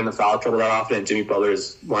necessarily get into foul trouble that often, and Jimmy Butler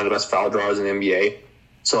is one of the best foul drawers in the NBA.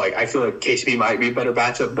 So, like, I feel like KCP might be a better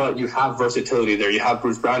matchup, but you have versatility there. You have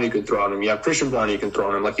Bruce Brown you can throw on him. You have Christian Brown you can throw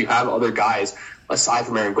on him. Like, you have other guys aside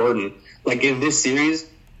from Aaron Gordon. Like, in this series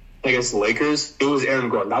against the Lakers, it was Aaron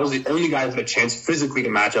Gordon. That was the only guy that had a chance physically to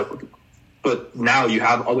match up with him. But now you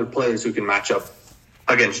have other players who can match up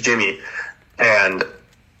against Jimmy. And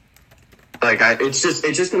Like it's just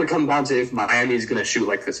going to come down to if Miami's going to shoot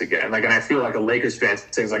like this again. Like, and I feel like a Lakers fan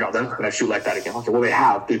saying like, oh, they're not going to shoot like that again. Okay, well they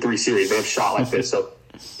have through 3 series, they have shot like this, so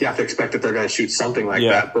you have to expect that they're going to shoot something like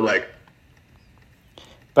that. But like,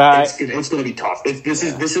 it's going to be tough. This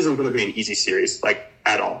isn't going to be an easy series like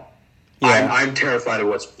at all. Yeah. I'm terrified of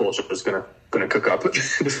what Spoelstra is going to cook up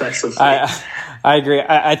defensively. I agree.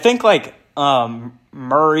 I think like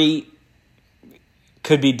Murray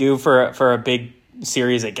could be due for a big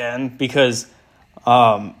series again because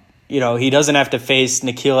he doesn't have to face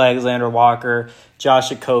Nickeil Alexander-Walker,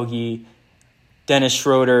 Josh Okogie, Dennis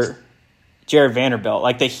Schroeder, Jared Vanderbilt.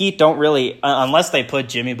 Like the Heat don't really, unless they put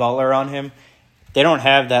Jimmy Butler on him, they don't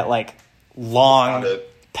have that like long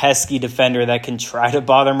pesky defender that can try to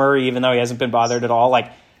bother Murray even though he hasn't been bothered at all.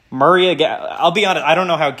 Like Murray again, I'll be honest, I don't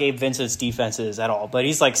know how Gabe Vincent's defense is at all, but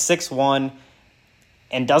he's like 6'1"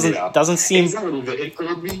 and doesn't seem. It'll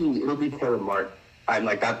be Caleb Martin. I'm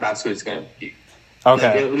like that's who it's gonna be.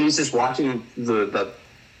 Okay. Like, he's just watching the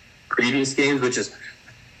previous games, which is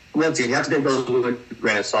once again you have to take those with a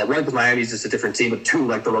grain of salt. One, because Miami's just a different team, but two,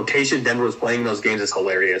 like the rotation Denver was playing in those games is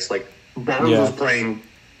hilarious. Like Bones was playing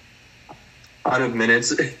a ton of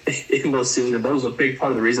minutes in those seasons, and that was a big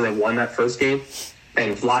part of the reason they won that first game.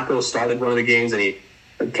 And Vlaco started one of the games, and he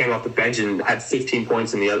came off the bench and had 15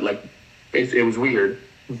 points in the other. Like it was weird,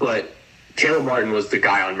 but Caleb Martin was the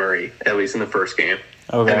guy on Murray, at least in the first game.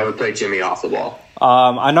 Okay. And I would play Jimmy off the ball.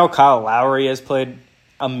 I know Kyle Lowry has played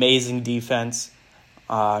amazing defense.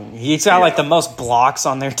 He's got like the most blocks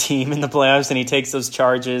on their team in the playoffs, and he takes those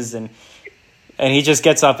charges and he just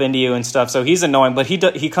gets up into you and stuff. So he's annoying, but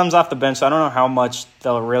he comes off the bench. So I don't know how much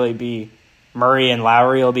they'll really be. Murray and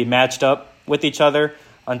Lowry will be matched up with each other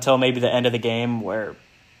until maybe the end of the game, where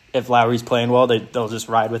if Lowry's playing well, they'll just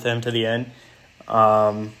ride with him to the end.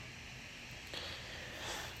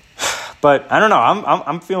 But I don't know.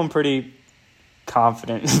 I'm feeling pretty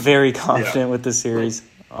confident, very confident with the series.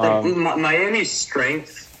 Miami's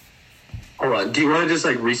strength. Hold on. Do you want to just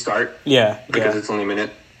like restart? Yeah. Because it's only a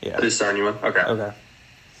minute. Yeah. Just start a new one. Okay.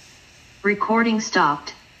 Recording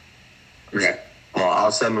stopped. Okay. Well,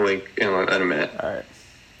 I'll send the link in a minute. All right.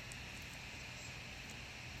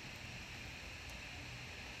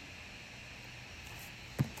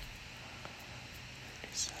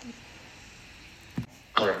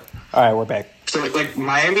 All right, we're back. So, like,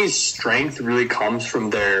 Miami's strength really comes from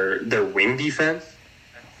their wing defense,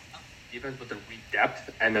 but their wing depth,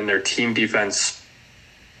 and then their team defense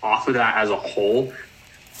off of that as a whole.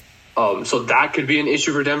 So that could be an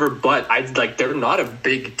issue for Denver, but they're not a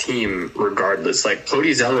big team regardless. Like,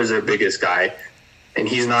 Cody Zeller's their biggest guy, and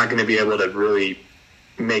he's not going to be able to really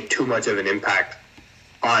make too much of an impact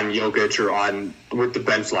on Jokic or with the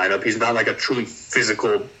bench lineup. He's not like a truly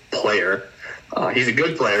physical player. He's a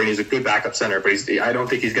good player and he's a good backup center, but I don't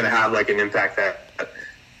think he's going to have like an impact that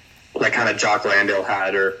like kind of Jock Landale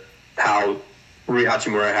had or how Rui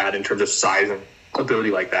Hachimura had in terms of size and ability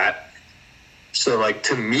like that. So like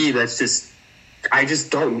to me, that's just I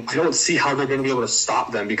don't see how they're going to be able to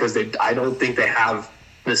stop them because I don't think they have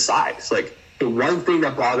the size. Like the one thing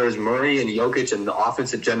that bothers Murray and Jokic and the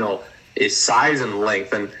offense in general is size and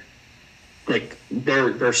length, and like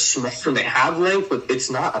they're small and they have length, but it's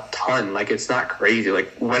not a ton. Like it's not crazy.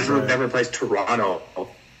 Like Westbrook never plays Toronto,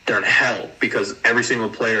 they're in hell because every single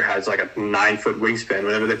player has like a 9-foot wingspan.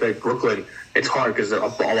 Whenever they play Brooklyn, it's hard because a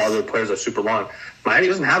lot of the players are super long. Miami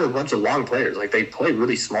doesn't have a bunch of long players. Like they play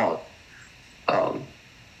really small.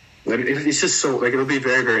 It's just so like it'll be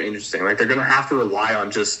very, very interesting. Like they're gonna have to rely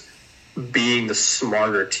on just being the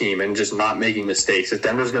smarter team and just not making mistakes. If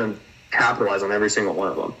Denver's gonna capitalize on every single one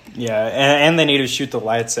of them. Yeah, and they need to shoot the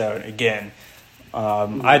lights out again.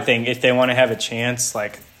 I think if they want to have a chance,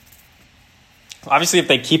 like obviously if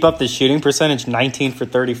they keep up the shooting percentage, 19 for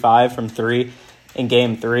 35 from 3 in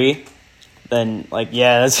Game 3, then like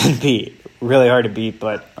that's gonna be really hard to beat.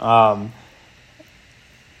 But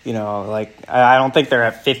like I don't think they're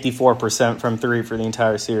at 54% from 3 for the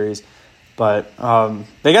entire series. But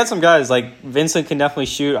they got some guys like Vincent can definitely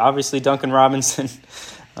shoot. Obviously Duncan Robinson.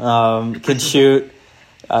 Can shoot.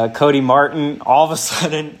 Cody Martin, all of a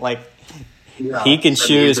sudden, like he can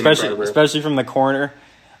shoot, especially from the corner.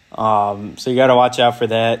 So you got to watch out for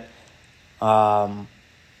that. But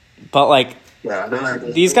like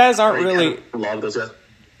these guys aren't really.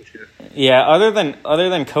 Yeah, other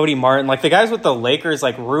than Cody Martin, like the guys with the Lakers,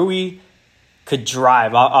 like Rui could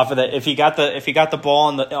drive off of that. If he got the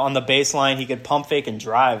ball on the baseline, he could pump fake and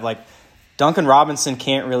drive. Like Duncan Robinson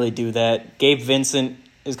can't really do that. Gabe Vincent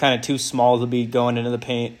is kind of too small to be going into the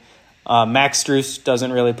paint. Max Strus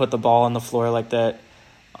doesn't really put the ball on the floor like that.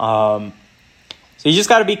 So you just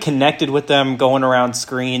got to be connected with them, going around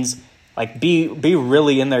screens, like be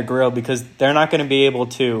really in their grill, because they're not going to be able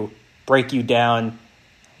to break you down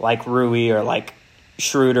like Rui or like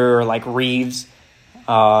Schroeder or like Reeves,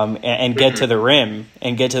 and get to the rim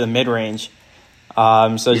and get to the mid range.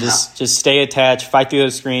 Just stay attached, fight through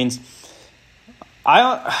those screens.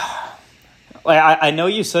 I know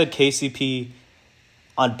you said KCP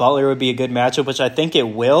on Butler would be a good matchup, which I think it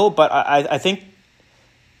will, but I think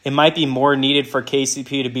it might be more needed for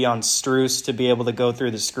KCP to be on Strus to be able to go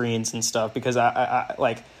through the screens and stuff, because I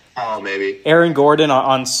like maybe Aaron Gordon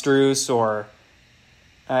on Strus, or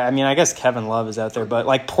I mean, I guess Kevin Love is out there, but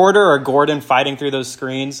like Porter or Gordon fighting through those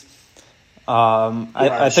screens,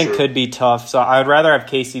 I think could be tough. So I would rather have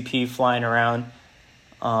KCP flying around.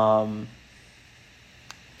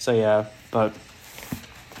 So yeah, but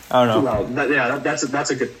I don't know. Well, that's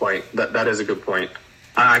a good point. That is a good point.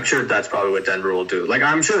 I'm sure that's probably what Denver will do. Like,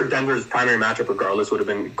 I'm sure Denver's primary matchup regardless would have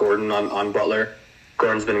been Gordon on Butler.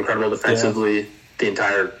 Gordon's been incredible defensively the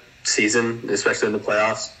entire season, especially in the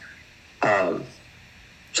playoffs. I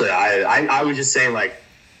was just saying, like,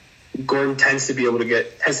 Gordon tends to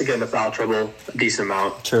get into foul trouble a decent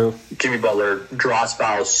amount. True. Jimmy Butler draws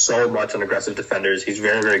fouls so much on aggressive defenders. He's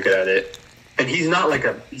very, very good at it. And he's not like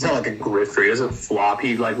a grifter. He doesn't flop.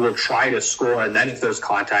 He like will try to score, and then if there's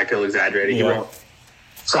contact, he'll exaggerate it. He won't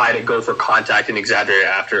try to go for contact and exaggerate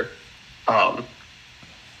after.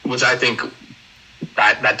 Which I think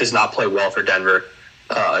that does not play well for Denver,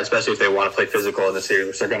 especially if they want to play physical in the series,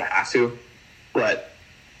 which they're going to have to. But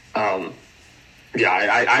I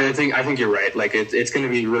think you're right. Like it's going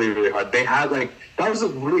to be really, really hard. They had that was a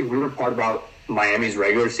really weird part about Miami's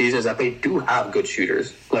regular season, is that they do have good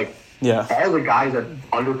shooters. Like all the guys that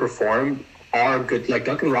underperformed are good. Like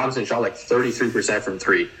Duncan Robinson shot like 33% from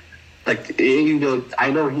three. Like I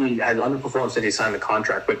know he has underperformed since he signed the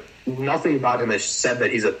contract, but nothing about him has said that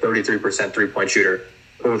he's a 33% 3-point shooter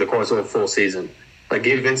over the course of a full season. Like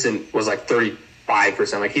Gabe Vincent was like 35%.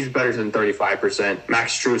 Like he's better than 35%.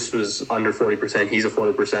 Max Strus was under 40%. He's a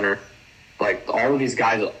 40%er. Like all of these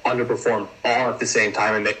guys underperformed all at the same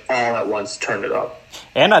time, and they all at once turned it up.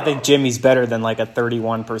 And I think Jimmy's better than like a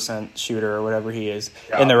 31% shooter or whatever he is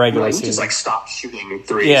in the regular season. He just like stopped shooting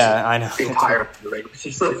threes. Yeah, I know. The entire regular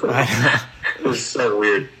season. It was so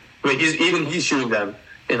weird. I mean, he's shooting them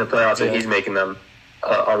in the playoffs, and he's making them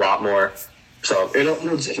a lot more. So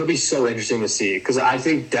it'll be so interesting to see, because I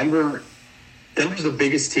think Denver's the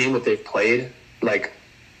biggest team that they've played, like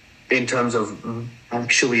in terms of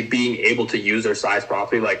actually being able to use their size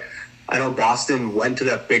properly. Like I know Boston went to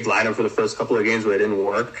that big lineup for the first couple of games, but it didn't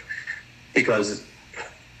work because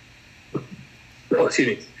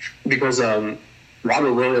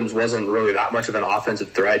Robert Williams wasn't really that much of an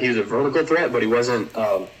offensive threat. He was a vertical threat, but he wasn't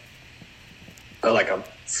like a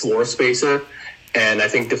floor spacer. And I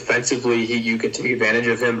think defensively, you could take advantage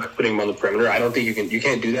of him by putting him on the perimeter. I don't think you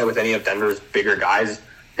can't do that with any of Denver's bigger guys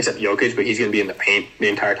except Jokic, but he's going to be in the paint the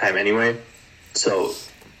entire time anyway. So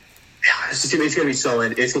it's going to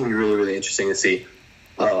be really, really interesting to see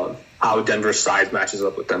how Denver's size matches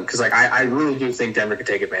up with them. Because I really do think Denver could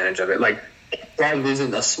take advantage of it. Like Brad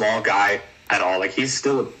isn't a small guy at all. Like he's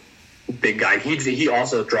still a big guy. He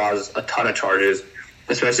also draws a ton of charges,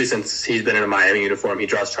 especially since he's been in a Miami uniform. He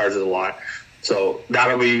draws charges a lot. So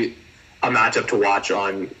that'll be a matchup to watch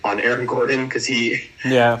on Aaron Gordon, because he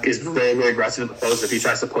is very, very aggressive in the post. If he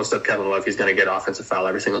tries to post up Kevin Love, he's going to get offensive foul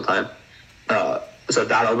every single time. So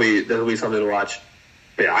that'll be something to watch.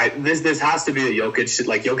 But yeah, this has to be a Jokic.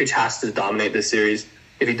 Like Jokic has to dominate this series.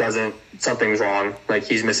 If he doesn't, something's wrong. Like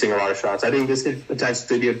he's missing a lot of shots. I think this could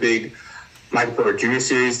potentially be a big Michael Porter Jr.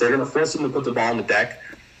 series. They're going to force him to put the ball on the deck,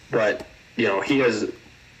 but he has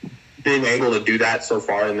been able to do that so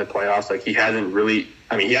far in the playoffs. Like he hasn't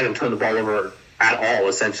turned the ball over at all,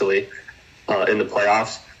 essentially, in the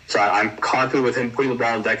playoffs. So I'm confident with him putting the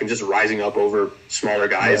ball on deck and just rising up over smaller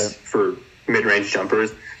guys for mid-range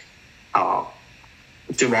jumpers.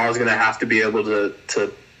 Jamal is going to have to be able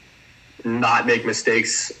to not make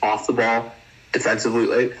mistakes off the ball defensively.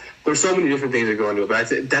 Like, there's so many different things that go into it, but I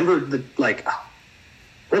think Denver,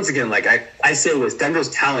 once again, I say this, Denver's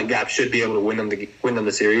talent gap should be able to win them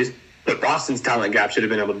the series. But Boston's talent gap should have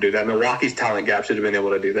been able to do that. Milwaukee's talent gap should have been able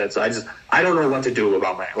to do that. So I don't know what to do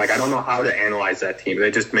about that. I don't know how to analyze that team. They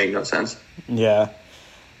just make no sense. Yeah.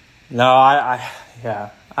 No,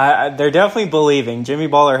 they're definitely believing. Jimmy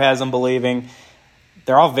Butler has them believing.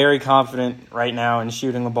 They're all very confident right now in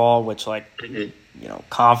shooting the ball, which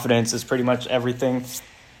confidence is pretty much everything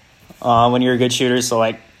when you're a good shooter. So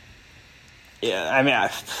I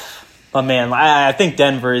think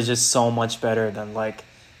Denver is just so much better than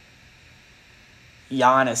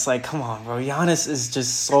Giannis, like, come on, bro. Giannis is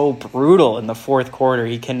just so brutal in the fourth quarter.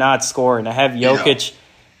 He cannot score. And to have Jokic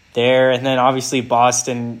there, and then obviously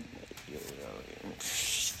Boston,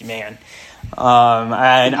 man.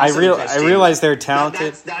 And I realize they're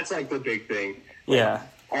talented. That's like the big thing. Like, yeah.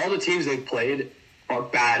 All the teams they've played are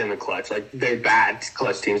bad in the clutch. Like, they're bad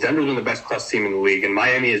clutch teams. Denver's been the best clutch team in the league, and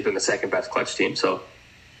Miami has been the second best clutch team. So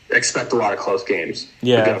expect a lot of close games.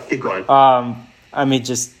 Yeah. Keep going. I mean,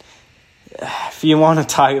 just if you want to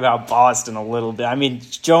talk about Boston a little bit, I mean,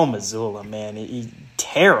 Joe Mazzulla, man, he's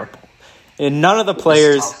terrible. And none of the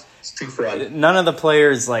players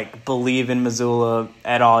like believe in Mazzulla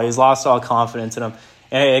at all. He's lost all confidence in him,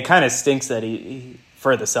 and it kind of stinks that he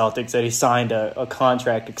for the Celtics that he signed a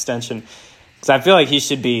contract extension. Because I feel like he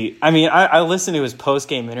should be. I mean, I listen to his post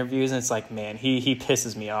game interviews, and it's like, man, he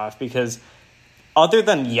pisses me off because other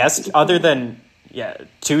than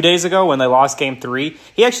 2 days ago when they lost Game 3,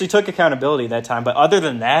 he actually took accountability that time. But other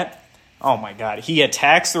than that, oh my God, he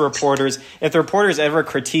attacks the reporters. If the reporters ever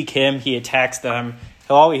critique him, he attacks them.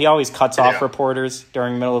 He always cuts off reporters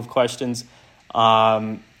during middle of questions.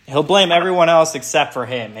 He'll blame everyone else except for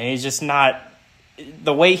him, and he's just not.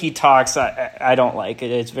 The way he talks, I don't like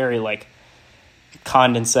it. It's very like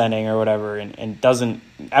condescending or whatever, and doesn't.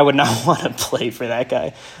 I would not want to play for that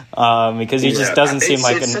guy because he just doesn't seem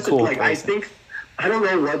like a cool person. I don't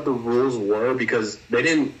know what the rules were because they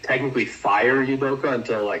didn't technically fire Udoka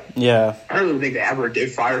until I don't even think they ever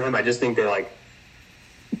did fire him. I just think they like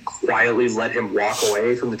quietly let him walk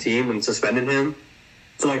away from the team and suspended him.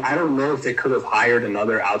 So like I don't know if they could have hired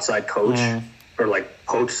another outside coach or like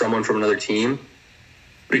poached someone from another team.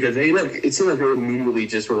 Because it seemed like they immediately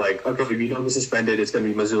just were like, okay, if you don't get suspended, it's going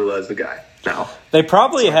to be Mazzulla as the guy. Now they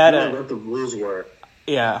probably had I don't know what the rules were.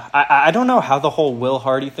 Yeah, I don't know how the whole Will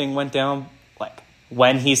Hardy thing went down. Like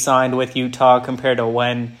when he signed with Utah compared to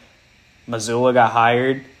when Mazzulla got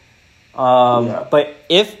hired. But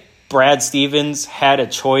if Brad Stevens had a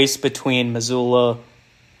choice between Mazzulla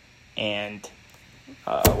and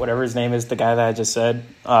whatever his name is, the guy that I just said,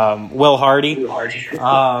 Will Hardy.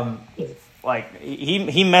 Like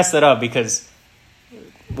he messed it up because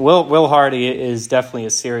Will Hardy is definitely a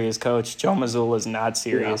serious coach. Joe Mazzulla is not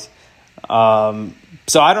serious. Yeah.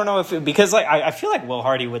 So I don't know because I feel like Will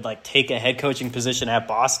Hardy would like take a head coaching position at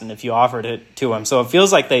Boston if you offered it to him. So it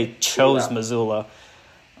feels like they chose Mazzulla.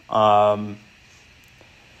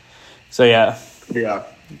 So yeah. Yeah.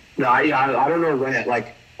 No, I don't know when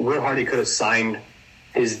Will Hardy could have signed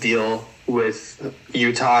his deal with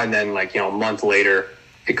Utah and then a month later.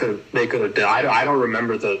 They could have done. I don't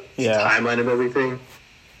remember the timeline of everything.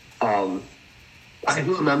 I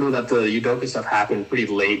do remember that the Udoka stuff happened pretty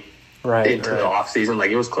late into the off season.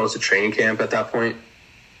 Like it was close to training camp at that point.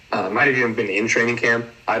 Might have even been in training camp.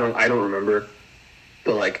 I don't remember.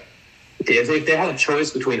 But if they had a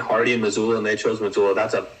choice between Hardy and Mazzulla and they chose Mazzulla,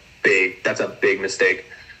 that's a big mistake.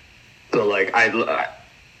 But I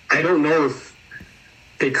don't know if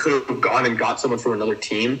they could have gone and got someone from another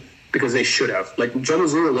team. Because they should have. Joe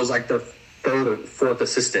Mazzulla was the third or fourth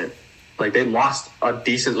assistant. They lost a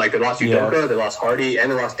decent, they lost Udoka, they lost Hardy, and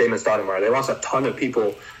they lost Damon Stoudemire. They lost a ton of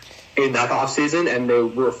people in that offseason, and they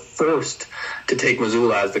were forced to take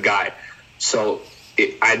Mazzulla as the guy. So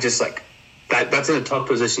that's in a tough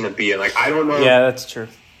position to be in. I don't know. Yeah, that's true.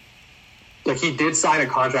 He did sign a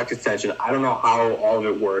contract extension. I don't know how all of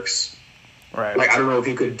it works. Right. I don't know if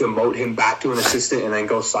you could demote him back to an assistant and then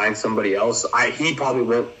go sign somebody else. He probably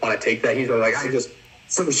won't want to take that. He's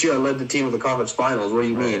first year I led the team to the conference finals. What do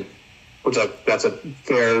you mean? Which that's a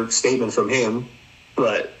fair statement from him,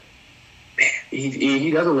 but man,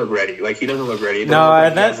 he doesn't look ready. He doesn't look ready. He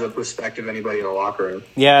has the respect of anybody in the locker room.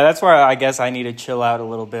 Yeah, that's why I guess I need to chill out a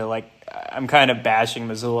little bit. I'm kind of bashing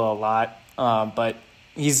Mazzulla a lot, but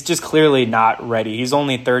he's just clearly not ready. He's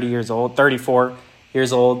only 34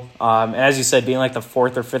 years old. And as you said, being the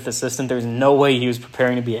fourth or fifth assistant, there's no way he was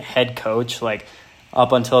preparing to be a head coach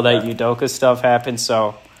up until that Udoka stuff happened.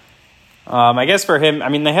 So I guess for him, I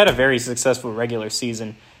mean, they had a very successful regular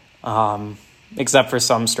season, except for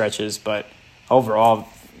some stretches, but overall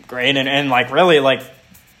great. And really,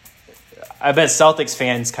 I bet Celtics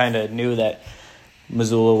fans kind of knew that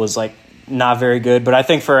Mazzulla was not very good. But I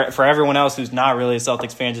think for everyone else who's not really a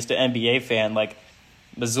Celtics fan, just an NBA fan,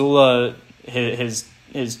 Mazzulla, his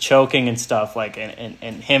choking and stuff,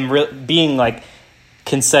 and him being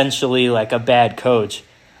consensually a bad coach,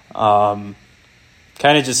 kind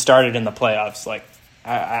of just started in the playoffs.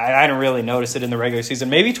 I didn't really notice it in the regular season.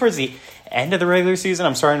 Maybe towards the end of the regular season,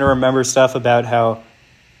 I'm starting to remember stuff about how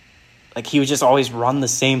he would just always run the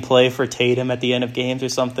same play for Tatum at the end of games or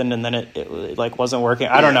something, and then it wasn't working.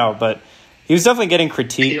 I don't know, but He was definitely getting You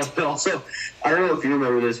critiqued. know, also, I don't know if you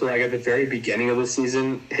remember this, but like at the very beginning of the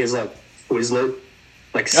season, his like Quizlet,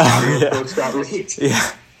 like scouting reports got leaked.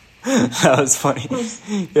 Yeah, that was funny.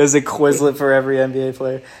 It was a Quizlet for every NBA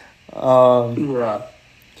player. Yeah.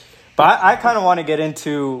 But I kind of want to get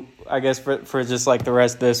into, I guess, for just like the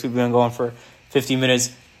rest of this, we've been going for 50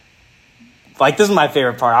 minutes. Like, this is my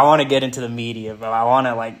favorite part. I want to get into the media, but I want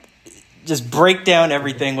to, like, just break down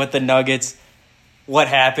everything with the Nuggets, what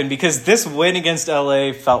happened. Because this win against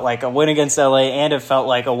LA felt like a win against LA, and it felt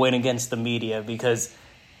like a win against the media. Because,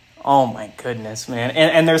 oh my goodness, man.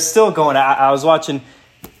 And they're still going. I was watching.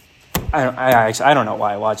 I don't know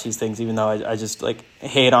why I watch these things, even though I just, like,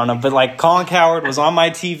 hate on them. But, like, Colin Cowherd was on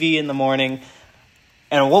my TV in the morning.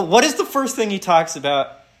 And what is the first thing he talks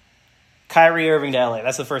about? Kyrie Irving to LA.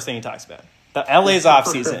 That's the first thing he talks about. The LA's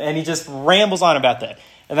offseason. And he just rambles on about that.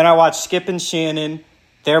 And then I watched Skip and Shannon,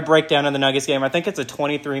 their breakdown of the Nuggets game. I think it's a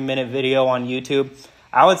 23-minute video on YouTube.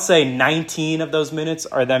 I would say 19 of those minutes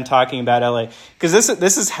are them talking about LA. Because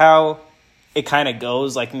this is how it kind of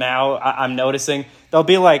goes. Like, now I'm noticing. They'll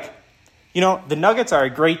be like, you know, the Nuggets are a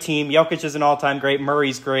great team. Jokic is an all-time great.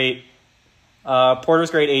 Murray's great.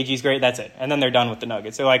 Porter's great. AG's great. That's it. And then they're done with the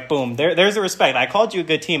Nuggets. They're like, boom. There's the respect. I called you a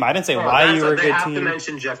good team. I didn't say why you were a good team. They have to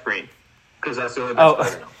mention Jeff Green because that's the only best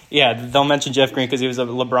player now. Yeah, they'll mention Jeff Green because he was a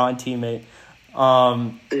LeBron teammate.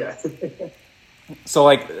 Yeah. So,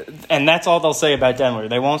 like, and that's all they'll say about Denver.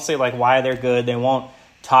 They won't say, like, why they're good. They won't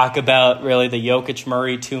talk about, really, the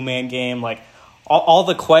Jokic-Murray two-man game. Like, all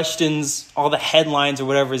the questions, all the headlines or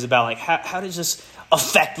whatever is about, like, how does this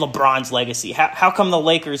affect LeBron's legacy? How come the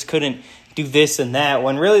Lakers couldn't do this and that?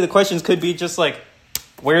 When really the questions could be just, like,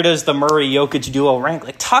 where does the Murray-Jokic duo rank?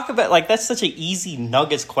 Like, talk about, like, that's such an easy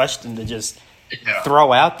Nuggets question to just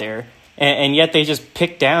throw out there. And yet they just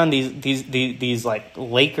pick down these like,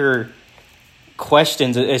 Laker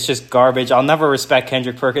questions. It's just garbage. I'll never respect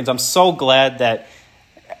Kendrick Perkins. I'm so glad that,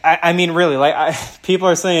 I mean, really, like, people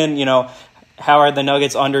are saying, you know, how are the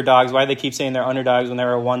Nuggets underdogs? Why do they keep saying they're underdogs when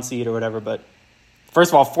they're a 1 seed or whatever? But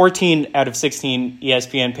first of all, 14 out of 16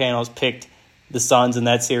 ESPN panels picked the Suns in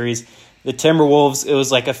that series. The Timberwolves, it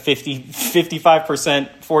was like a 55%,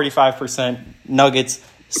 45% Nuggets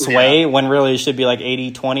sway when really it should be like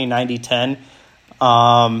 80-20,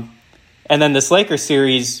 90-10. And then this Lakers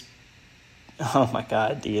series, oh my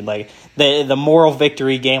God, dude. Like, the moral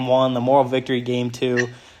victory game 1, the moral victory game 2.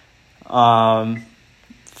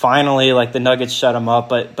 Finally, like, the Nuggets shut them up.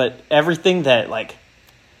 But everything that, like,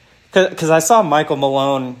 because I saw Michael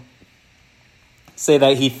Malone say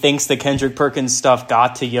that he thinks the Kendrick Perkins stuff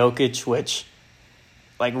got to Jokic, which,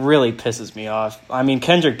 like, really pisses me off. I mean,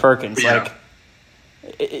 Kendrick Perkins, like,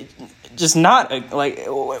 just not, like,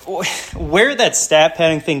 where that stat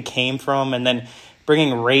padding thing came from and then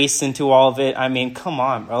bringing race into all of it. I mean, come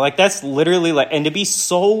on, bro. Like, that's literally, like, and to be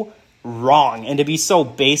so wrong and to be so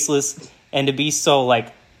baseless and to be so,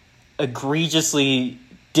 like, egregiously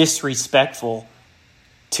disrespectful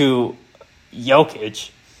to Jokic,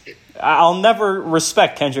 I'll never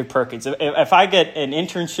respect Kendrick Perkins. If I get an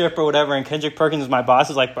internship or whatever and Kendrick Perkins is my boss,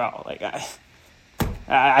 is like, bro, like,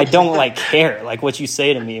 I don't, like, care, like, what you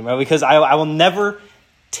say to me, bro, because I will never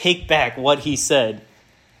take back what he said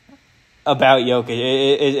about Jokic.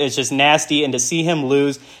 It's just nasty, and to see him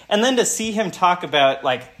lose, and then to see him talk about,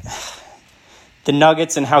 like, the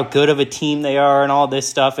Nuggets and how good of a team they are and all this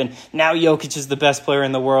stuff, and now Jokic is the best player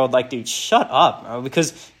in the world. Like, dude, shut up, bro,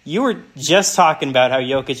 because you were just talking about how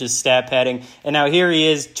Jokic is stat padding, and now here he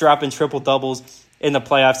is dropping triple-doubles in the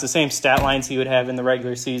playoffs, the same stat lines he would have in the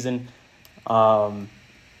regular season.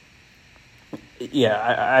 Yeah,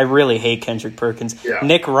 I really hate Kendrick Perkins. Yeah.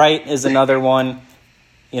 Nick Wright is another one.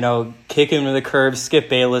 You know, kick him to the curb. Skip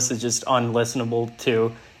Bayless is just unlistenable,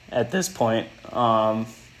 too, at this point. Man,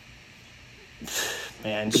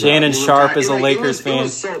 Shannon Sharp is a Lakers fan. It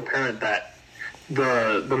was so apparent that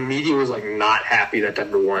the media was, like, not happy that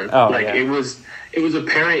Denver won. Oh, like, yeah. It was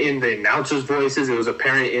apparent in the announcers' voices. It was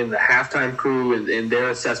apparent in the halftime crew and in their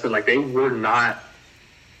assessment. Like, they were not,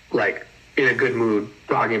 like, in a good mood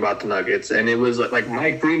talking about the Nuggets. And it was like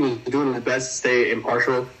Mike Green was doing his best to stay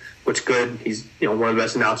impartial, which good. He's, you know, one of the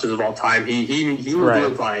best announcers of all time. He was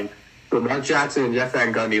doing fine. But Mark Jackson and Jeff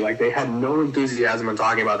Van Gundy, like, they had no enthusiasm on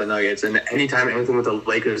talking about the Nuggets. And anytime anything with the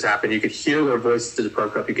Lakers happened, you could hear their voices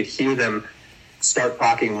perk up. You could hear them start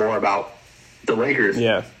talking more about the Lakers.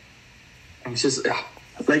 Yeah. It's just,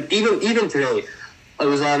 like, even today, it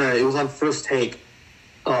was on First Take.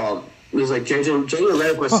 It was like JJ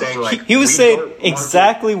Redick was saying, like, he was saying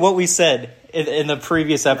exactly what we said in the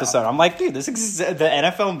previous episode. Yeah. I'm like, dude, this is the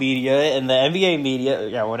NFL media and the NBA media.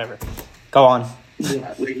 Yeah, whatever. Go on.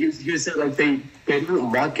 Yeah, like he was saying, like, they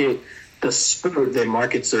didn't market the sport they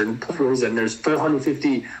market certain players, and there's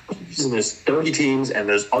 450 players, and there's 30 teams, and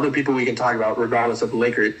there's other people we can talk about regardless of the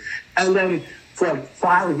Lakers. And then for like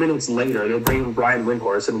 5 minutes later, they'll bring in Brian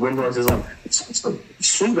Windhorst, and Windhorst is like, it's a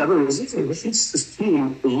sweep ever. It's this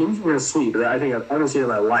team losing a sweep that I think I've ever seen in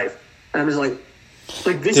my life. And I'm just like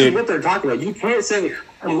this is what they're talking about. You can't say,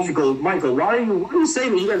 oh, Michael, why are you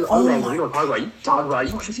saying that you guys we don't talk about it? You talk about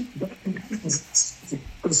it.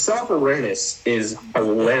 Self-awareness is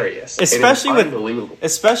hilarious. Especially with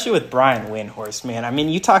Brian Windhorst, man. I mean,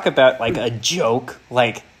 you talk about like a joke.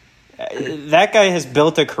 Like that guy has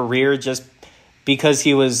built a career just because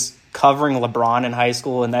he was covering LeBron in high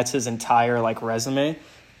school, and that's his entire like resume.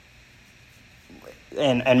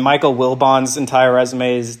 And Michael Wilbon's entire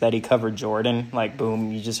resume is that he covered Jordan. Like,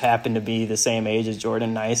 boom, you just happen to be the same age as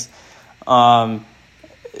Jordan. Nice.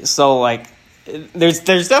 So like, there's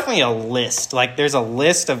definitely a list. Like, there's a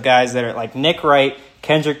list of guys that are like Nick Wright,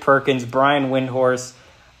 Kendrick Perkins, Brian Windhorst.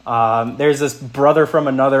 There's this brother from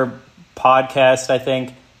another podcast, I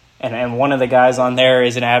think, and one of the guys on there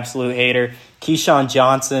is an absolute hater. Keyshawn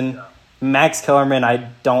Johnson, Max Kellerman, I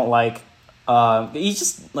don't like. He's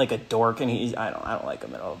just like a dork, and I don't like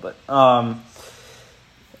him at all. But I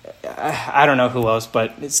don't know who else.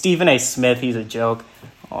 But Stephen A. Smith, he's a joke,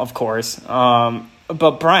 of course.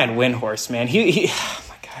 But Brian Windhorst, man, he oh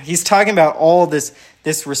my God, he's talking about all this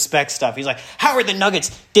respect stuff. He's like, how are the Nuggets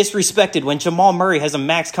disrespected when Jamal Murray has a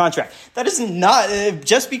max contract? That is not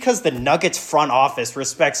just because the Nuggets front office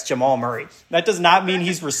respects Jamal Murray. That does not mean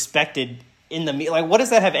he's respected in the like. What does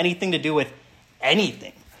that have anything to do with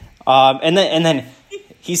anything? And then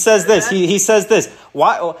he says this. He says this.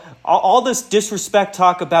 Why all this disrespect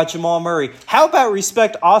talk about Jamal Murray? How about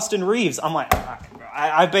respect Austin Reeves? I'm like,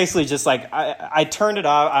 I basically just like I turned it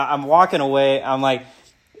off. I'm walking away. I'm like,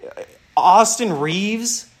 Austin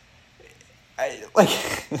Reeves. Like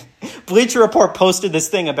Bleacher Report posted this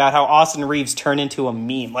thing about how Austin Reeves turned into a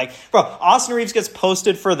meme. Like, bro, Austin Reeves gets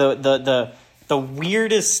posted for the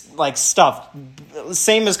weirdest like stuff.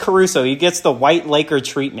 Same as Caruso, he gets the white Laker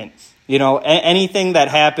treatment. You know, anything that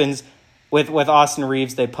happens with Austin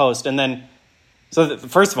Reeves, they post. And then,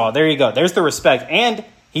 first of all, there you go. There's the respect. And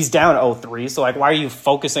he's down 0-3, so like, why are you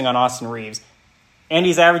focusing on Austin Reeves? And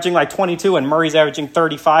he's averaging like 22, and Murray's averaging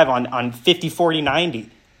 35 on 50, 40, 90.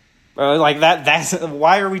 Like that's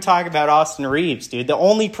why are we talking about Austin Reeves, dude? The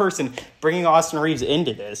only person bringing Austin Reeves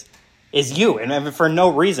into this is you, and for no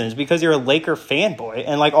reason. It's because you're a Laker fanboy,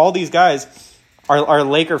 and like all these guys are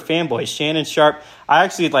Laker fanboys. Shannon Sharp, I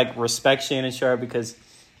actually like respect Shannon Sharp because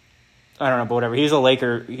I don't know, but whatever. He's a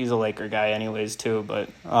Laker guy, anyways, too. But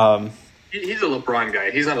he's a LeBron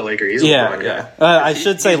guy. He's not a Laker. He's a LeBron guy. I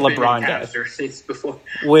should say LeBron guy.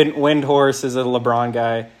 Windhorst is a LeBron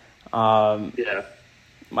guy. Yeah.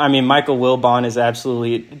 I mean, Michael Wilbon is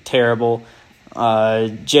absolutely terrible.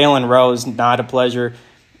 Jalen Rose, not a pleasure.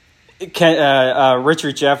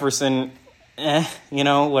 Richard Jefferson,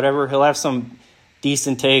 whatever. He'll have some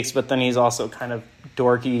decent takes, but then he's also kind of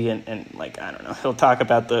dorky and like, I don't know. He'll talk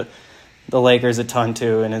about the Lakers a ton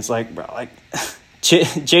too, and it's like, bro, like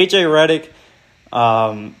JJ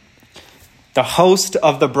Redick, the host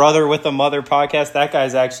of the Brother with a Mother podcast, that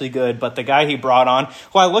guy's actually good. But the guy he brought on,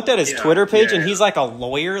 I looked at his Twitter page, and he's like a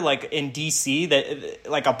lawyer, like in DC, that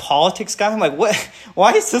like a politics guy. I'm like, what?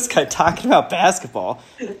 Why is this guy talking about basketball?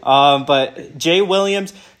 But Jay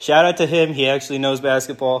Williams, shout out to him. He actually knows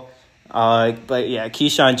basketball. But yeah,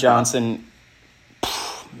 Keyshawn Johnson,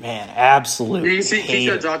 man, absolute. You see,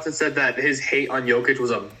 Keyshawn Johnson said that his hate on Jokic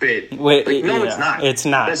was a bit. It's not. It's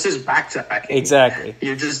not. That's just backtracking. Exactly.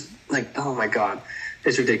 You're just like, oh my God,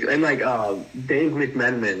 it's ridiculous. And like Dave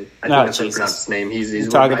McMenamin, I think that's how you pronounce his name. He's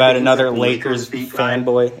talk about another Lakers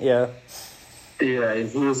fanboy. Yeah. Yeah, and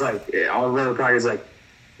he was like, on the podcast, like,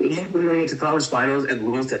 we're going to get to conference finals and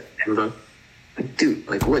lose to Denver. Like, dude,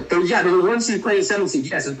 like what? Yeah, the one seed playing 7 seed.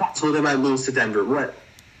 Yes, it's possible they might lose to Denver. What?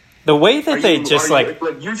 The way that they just like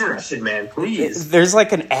use your shit, man, please. There's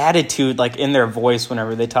like an attitude like in their voice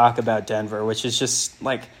whenever they talk about Denver, which is just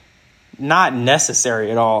like not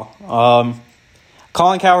necessary at all.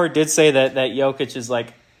 Colin Cowherd did say that Jokic is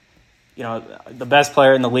like, the best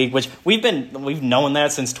player in the league, which we've known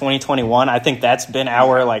that since 2021. I think that's been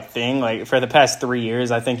our like thing. Like for the past 3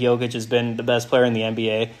 years, I think Jokic has been the best player in the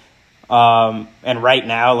NBA. And right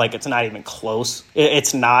now, like, it's not even close.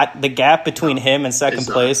 It's not. The gap between him and second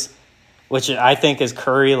place, which I think is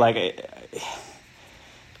Curry, like,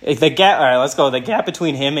 the gap. All right, let's go. The gap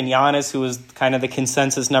between him and Giannis, who is kind of the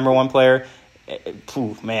consensus number one player,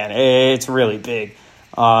 man, it's really big.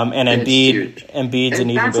 And Embiid's an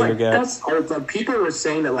even bigger gap. People were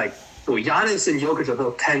saying that, like, Well, Giannis and Jokic are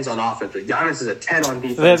both 10s on offense. But Giannis is a 10 on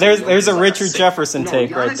defense. There's a Jokic is Richard like a Jefferson take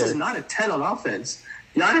Giannis right there. is not a 10 on offense.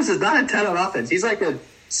 Giannis is not a 10 on offense. He's like a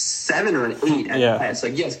 7 or an 8 at best.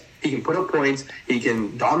 Like, yes, he can put up points. He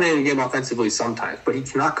can dominate the game offensively sometimes, but he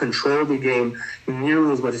cannot control the game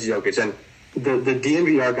nearly as much as Jokic. And the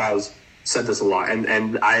DNVR guys said this a lot, and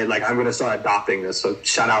I'm going to start adopting this. So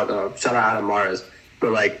shout out Adam Mares.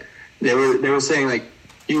 But like they were saying, like,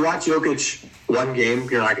 you watch Jokic one game,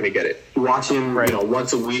 you're not going to get it. You watch him,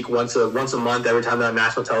 once a week, once a month, every time they're on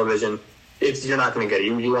national television, you're not going to get it.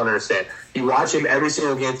 You won't understand. You watch him every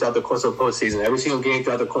single game throughout the course of the postseason, every single game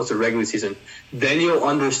throughout the course of the regular season. Then you'll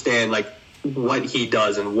understand like what he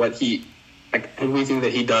does and what he like everything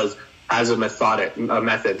that he does has a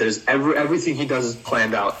method. There's everything he does is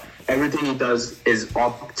planned out. Everything he does is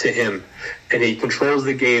up to him, and he controls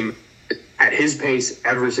the game at his pace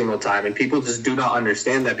every single time. And people just do not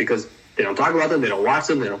understand that because they don't talk about them, they don't watch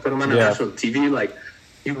them, they don't put them on the national TV. Like,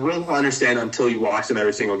 you will understand until you watch them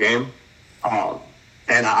every single game.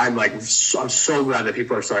 And I'm so glad that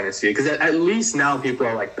people are starting to see it because at least now people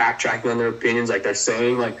are like backtracking on their opinions. Like, they're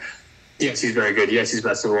saying like, yes, he's very good. Yes, he's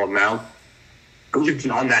best in the world now. We've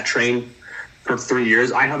been on that train for 3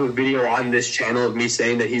 years. I have a video on this channel of me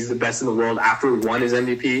saying that he's the best in the world after he won his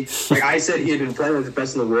MVP. Like, I said he had been playing like the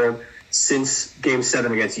best in the world since Game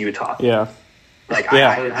 7 against Utah. Yeah. Like, yeah.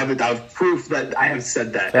 I have proof that I have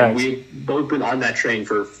said that. And we've both been on that train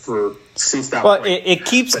for since that point. Well, it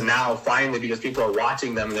keeps... But now, finally, because people are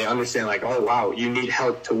watching them and they understand, like, oh, wow, you need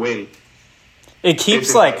help to win. It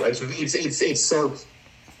keeps, It's so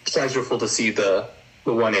pleasurable to see the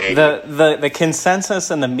 180. The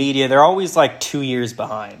consensus and the media, they're always, like, 2 years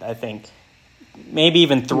behind, I think. Maybe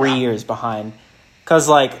even 3 years behind. Because,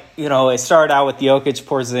 like, it started out with Jokic,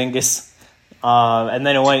 Porzingis, and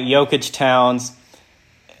then it went Jokic, Towns.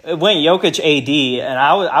 It went Jokic, AD, and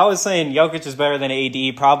I was saying Jokic is better than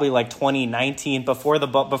AD probably like 2019 before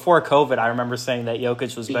COVID. I remember saying that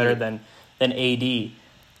Jokic was better than AD,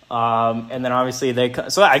 and then obviously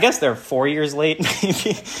so I guess they're 4 years late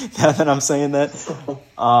maybe now that I'm saying that.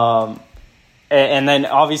 And then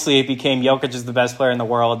obviously it became Jokic is the best player in the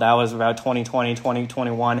world. That was about 2020,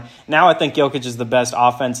 2021. Now I think Jokic is the best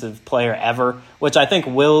offensive player ever, which I think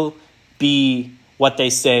will be what they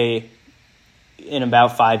say in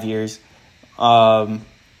about 5 years. And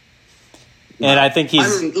I think he's...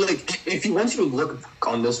 I mean, like, once you look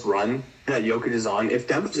on this run that Jokic is on, if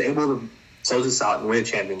Denver's able to close this out and win a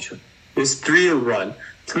championship, this 3-year run,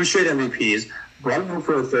 2 straight MVPs, run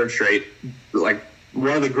for a 3rd straight, like,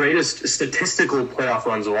 one of the greatest statistical playoff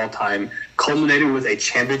runs of all time, culminated with a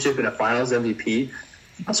championship and a finals MVP,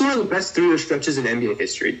 that's one of the best 3-year stretches in NBA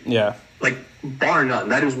history. Yeah. Like, bar none.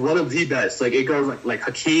 That is one of the best. Like, it goes like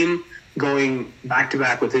Hakeem going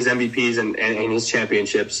back-to-back with his MVPs and his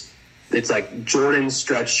championships. It's like Jordan's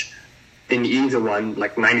stretch in either one,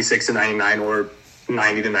 like 96 to 99 or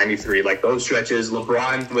 90 to 93. Like, those stretches,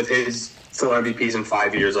 LeBron with his 4 MVPs in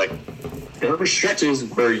 5 years, like, there were stretches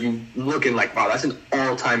where you looking like, wow, that's an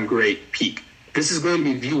all-time great peak. This is going to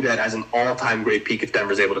be viewed as an all-time great peak if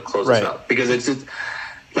Denver's able to close this out. Because it's just,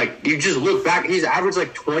 like, you just look back, he's averaged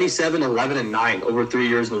like 27, 11, and 9 over 3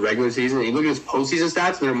 years in the regular season. And you look at his postseason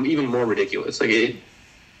stats, they're even more ridiculous. Like, it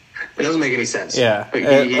doesn't make any sense. Yeah. Like,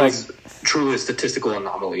 he's truly a statistical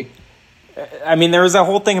anomaly. I mean, there was a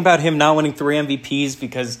whole thing about him not winning 3 MVPs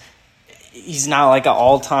because he's not like an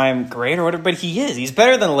all-time great or whatever, but he is. He's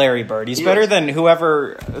better than Larry Bird. He's better than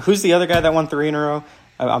who's the other guy that won 3 in a row?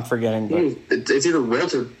 I'm forgetting. But it's either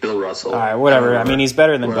Wilt or Bill Russell. All right, whatever. I mean, he's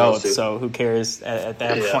better than both, so who cares at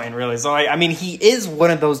that point, really? So, I mean, he is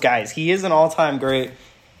one of those guys. He is an all-time great.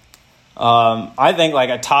 I think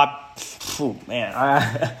like a top,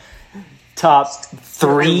 top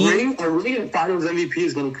 3. A ring of Finals MVP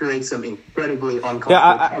is going to create some incredibly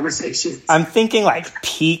uncomfortable conversations. I'm thinking like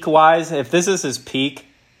peak-wise, if this is his peak,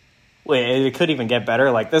 it could even get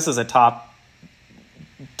better. Like, this is a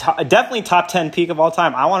definitely top 10 peak of all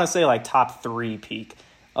time. I want to say like top 3 peak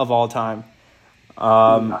of all time.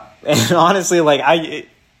 And honestly, like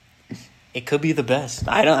it could be the best.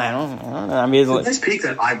 I don't know. I mean, the best peak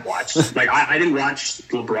that I've watched. Like, I didn't watch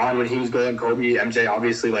LeBron when he was going, Kobe, MJ,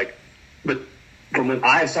 obviously. Like, but from when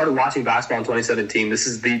I started watching basketball in 2017, this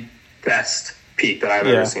is the best peak that I've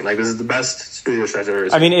ever seen. Like, this is the best studio stretch I've ever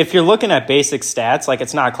seen. I mean, if you're looking at basic stats, like,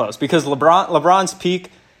 it's not close because LeBron's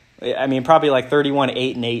peak. I mean, probably like 31,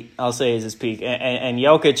 8, and 8, I'll say is his peak. And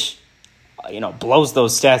Jokic, blows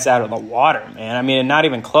those stats out of the water, man. I mean, not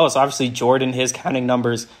even close. Obviously, Jordan, his counting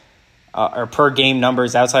numbers or per game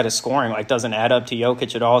numbers outside of scoring, like, doesn't add up to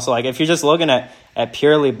Jokic at all. So, like, if you're just looking at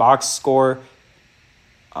purely box score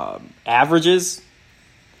averages,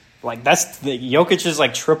 like that's Jokic's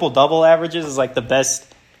like triple double averages is like the best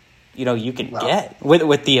you can get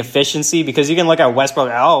with the efficiency, because you can look at Westbrook.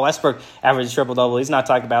 Oh, Westbrook averaged triple double. He's not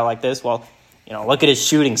talking about it like this. Well, look at his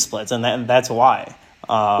shooting splits, and that's why.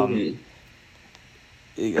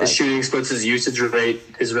 His shooting splits, his usage rate,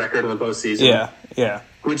 his record in the postseason. Yeah.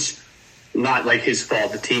 Which, not like his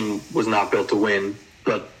fault. The team was not built to win,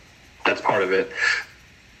 but that's part of it.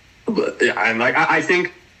 But yeah, and like I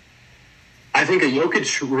think a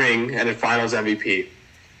Jokic ring and a Finals MVP,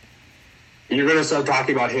 you're gonna start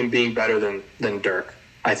talking about him being better than Dirk.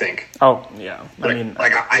 I think. Oh yeah,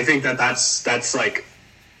 I think that's like,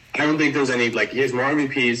 I don't think there's any, like, he has more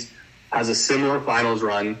MVPs, has a similar Finals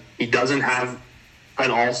run. He doesn't have an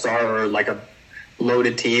all-star or like a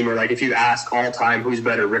loaded team, or like if you ask all time who's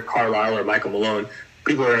better, Rick Carlisle or Michael Malone,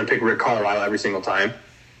 people are gonna pick Rick Carlisle every single time.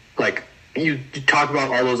 Like, you talk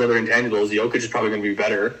about all those other intangibles, Jokic is probably going to be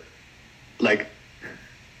better. Like,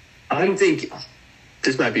 I'm thinking,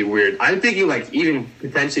 this might be weird, I'm thinking, like, even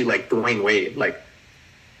potentially, like, Dwayne Wade. Like,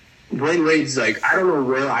 Dwayne Wade's, like, I don't know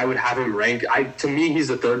where I would have him ranked. To me, he's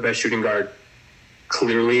the third best shooting guard,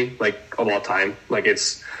 clearly, like, of all time. Like,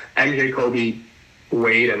 it's MJ, Kobe,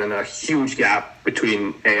 Wade, and then a huge gap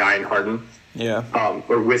between AI and Harden. Yeah.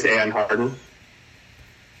 Or with AI and Harden.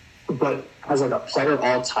 But as like a player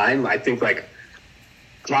all time, I think like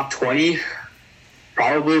top 20,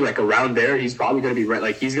 probably like around there. He's probably going to be right.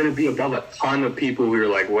 Like, he's going to be above a ton of people who are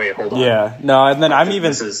like, wait, hold on. Yeah, no, and then I'm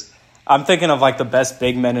thinking of like the best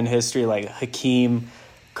big men in history, like Hakeem,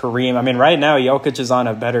 Kareem. I mean, right now Jokic is on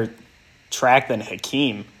a better track than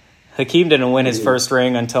Hakeem. Hakeem didn't win his first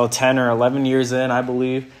ring until 10 or 11 years in, I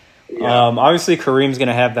believe. Yeah. Obviously, Kareem's going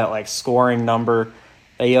to have that like scoring number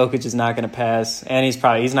that Jokic is not going to pass, and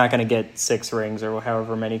he's not going to get 6 rings or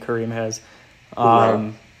however many Kareem has.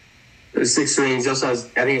 6 rings. Just has,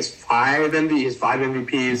 I think it's 5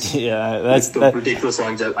 MVPs. Yeah, that's ridiculous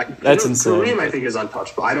longevity. That's insane. Kareem, I think, is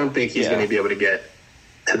untouchable. I don't think he's going to be able to get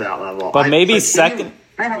to that level. But maybe second.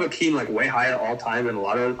 I have Hakeem like way higher all time, and a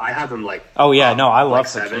lot of I have him like. Oh yeah, no, I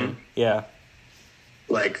love like Hakeem. 7. Yeah.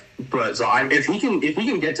 Like, but so if he can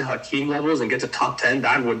get to Hakeem levels and get to top 10,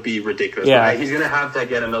 that would be ridiculous. Yeah, but he's gonna have to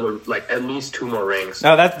get another, like, at least 2 more rings.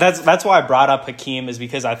 No, that's why I brought up Hakeem, is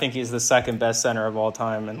because I think he's the second best center of all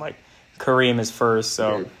time, and like Kareem is first.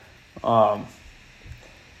 So, I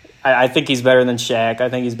think he's better than Shaq. I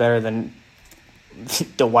think he's better than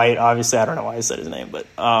Dwight. Obviously, I don't know why I said his name, but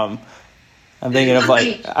I'm thinking of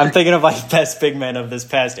like best big man of this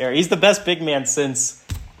past era. He's the best big man since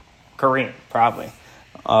Kareem, probably.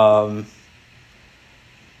 Or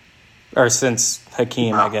since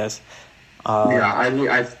Hakeem, I guess. I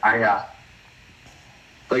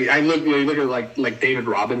look at like David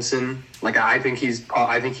Robinson. Like, I think he's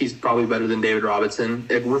probably better than David Robinson.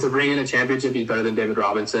 If with a ring and a championship, he's better than David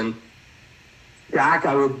Robinson.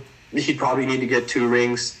 Shaq, he'd probably need to get 2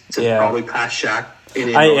 rings to probably pass Shaq.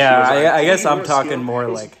 I guess I'm talking more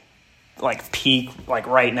like peak, like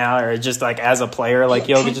right now, or just like as a player, like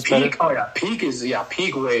Jokic is better. Oh yeah, peak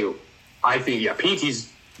way. I think peak, he's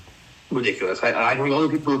ridiculous. I think the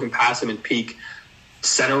only people who can pass him in peak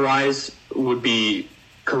center wise would be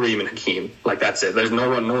Kareem and Hakeem. Like, that's it. There's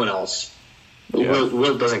no one else. Yeah.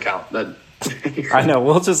 Will doesn't count. That I know.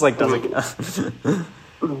 Will just like doesn't count.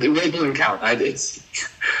 Will doesn't count.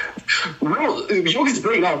 Jokic's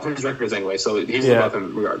bringing out his records anyway, so he's above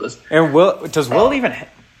him regardless. And does Will even?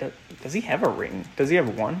 Does he have a ring? Does he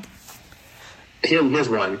have one? He has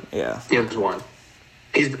one. Yeah. He has one.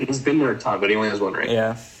 He's been there a ton, but he only has 1 ring.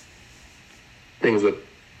 Yeah. Things with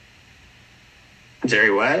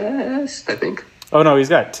Jerry West, I think. Oh, no, he's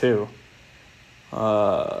got 2.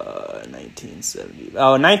 1970.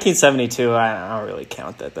 Oh, 1972, I don't really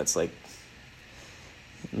count that. That's like...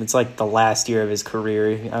 It's like the last year of his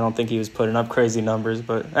career. I don't think he was putting up crazy numbers,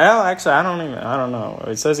 but... Well, actually, I don't know.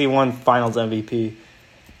 It says he won Finals MVP.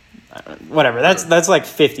 Whatever. That's like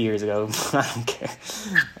 50 years ago. I don't care.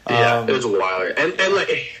 Yeah, it was a while ago. And like,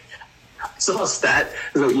 I saw a stat.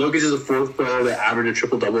 Jokic is the 4th player to average a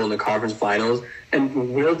triple-double in the conference finals.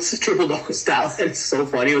 And Wilt's triple-double stat, it's so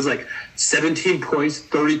funny. It was like 17 points,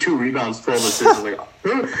 32 rebounds, 12 assists. Like,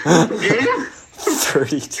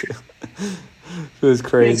 32. It was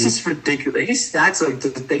crazy. It's just ridiculous. His stats, like,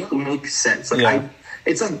 they don't make sense. Like,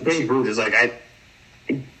 it's like Babe Ruth. It's like, I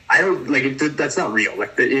don't, like, that's not real.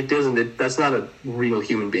 Like, it doesn't, that's not a real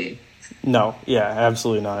human being. No, yeah,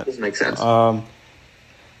 absolutely not. It doesn't make sense. All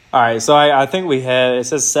right, so I think it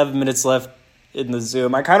says 7 minutes left in the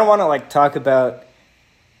Zoom. I kind of want to, like, talk about,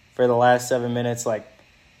 for the last 7 minutes, like,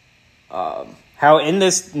 how in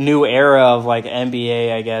this new era of, like,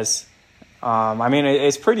 NBA, I guess, I mean,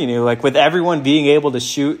 it's pretty new. Like, with everyone being able to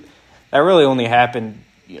shoot that really only happened,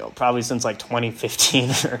 probably since like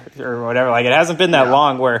 2015 or whatever. Like, it hasn't been that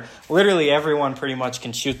long where literally everyone pretty much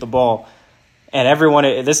can shoot the ball. And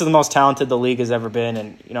this is the most talented the league has ever been.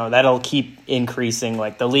 And, that'll keep increasing.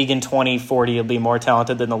 Like, the league in 2040 will be more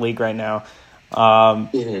talented than the league right now.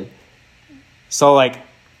 So, like,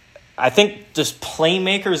 I think just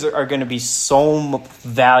playmakers are going to be so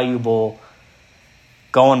valuable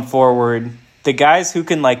going forward. The guys who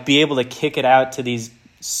can, like, be able to kick it out to these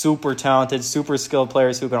super talented, super skilled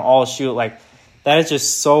players who can all shoot, like, that is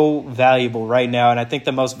just so valuable right now. And I think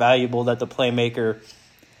the most valuable that the playmaker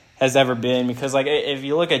has ever been, because, like, if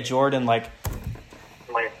you look at Jordan, like,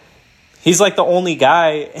 he's like the only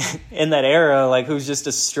guy in that era, like, who's just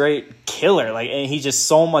a straight killer. Like, and he's just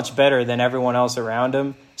so much better than everyone else around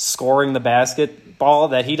him, scoring the basketball,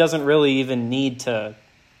 that he doesn't really even need to,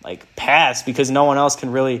 like, pass, because no one else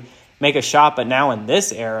can really make a shot. But now in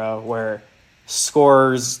this era where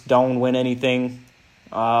scorers don't win anything,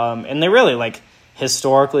 and they really, like,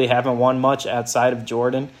 historically haven't won much outside of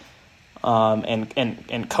Jordan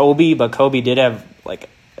and Kobe, but Kobe did have, like,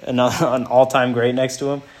 an all-time great next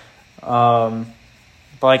to him. But,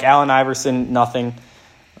 like, Allen Iverson, nothing.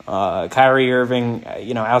 Kyrie Irving,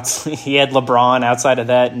 he had LeBron. Outside of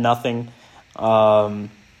that, nothing. Kevin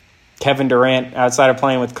Durant, outside of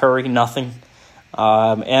playing with Curry, nothing.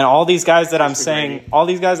 And all these guys that I'm saying are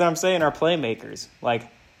playmakers. Like,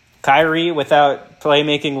 Kyrie without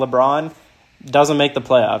playmaking LeBron doesn't make the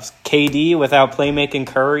playoffs. KD without playmaking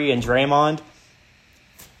Curry and Draymond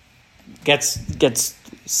gets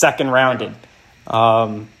second rounded.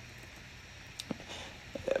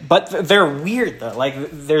 But they're weird though.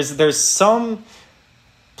 Like, there's some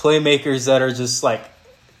playmakers that are just, like,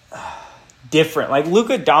 different. Like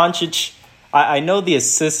Luka Doncic, I know the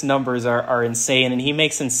assist numbers are insane, and he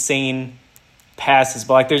makes insane passes,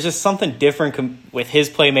 but, like, there's just something different with his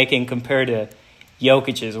playmaking compared to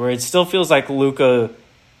Jokic's, where it still feels like Luka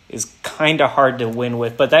is kind of hard to win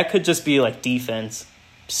with, but that could just be, like, defense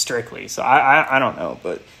strictly. So I don't know,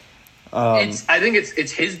 but I think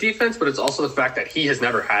it's his defense, but it's also the fact that he has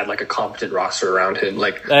never had, like, a competent roster around him.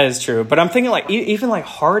 Like, that is true, but I'm thinking, like, even like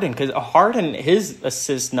Harden, because Harden, his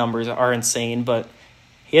assist numbers are insane, but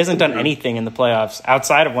he hasn't done anything in the playoffs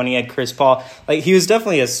outside of when he had Chris Paul. Like, he was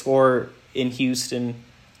definitely a scorer in Houston.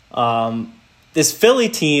 This Philly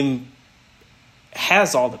team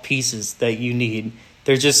has all the pieces that you need.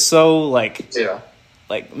 They're just so, like,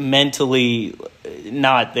 mentally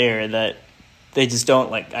not there that they just don't,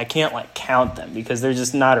 like, I can't, like, count them because they're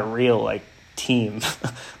just not a real, like, team.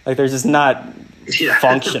 Like, they're just not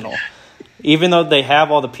functional. Even though they have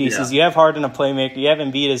all the pieces, you have Harden a playmaker, you have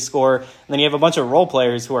Embiid as scorer, and then you have a bunch of role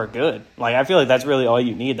players who are good. Like, I feel like that's really all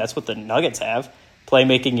you need. That's what the Nuggets have.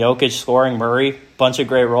 Playmaking Jokic, scoring Murray, bunch of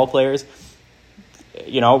great role players.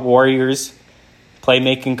 Warriors,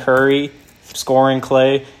 playmaking Curry, scoring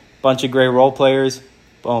Clay, bunch of great role players.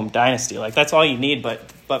 Boom, dynasty. Like, that's all you need.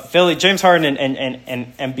 But Philly, James Harden and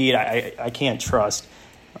Embiid, I can't trust.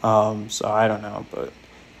 So I don't know, but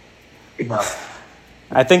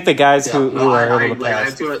I think the guys who are able to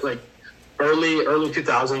pass. I feel like early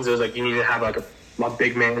 2000s, it was like you need to have, like, a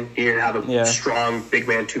big man. You need to have a strong big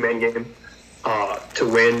man 2-man game to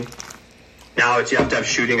win. Now you have to have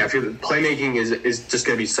shooting. I feel that playmaking is just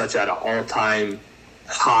going to be such at an all-time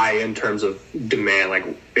high in terms of demand. Like,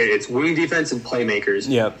 it's wing defense and playmakers.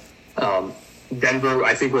 Yep. Denver,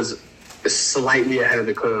 I think, was slightly ahead of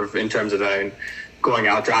the curve in terms of that. Going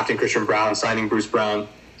out, drafting Christian Brown, signing Bruce Brown,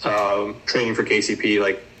 training for KCP.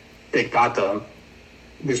 Like, they got the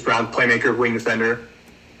Bruce Brown, playmaker, wing defender,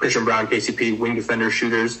 Christian Brown, KCP, wing defender,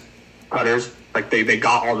 shooters, cutters. Like, they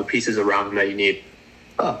got all the pieces around them that you need.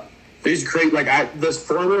 These great, like, this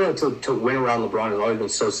formula to win around LeBron has always been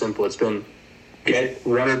so simple. It's been get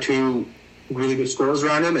one or two really good scorers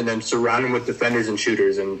around him and then surround him with defenders and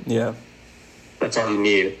shooters, and that's all you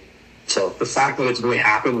need. So the fact that it's really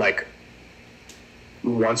happened, like,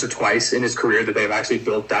 once or twice in his career that they've actually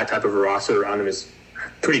built that type of a roster around him is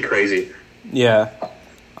pretty crazy. Yeah.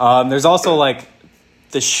 There's also, like,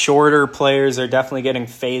 the shorter players are definitely getting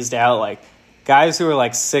phased out. Like, guys who are,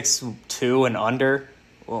 like, 6'2" and under,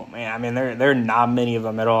 well, man, I mean, there are not many of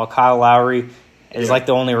them at all. Kyle Lowry is, like,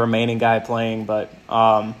 the only remaining guy playing, but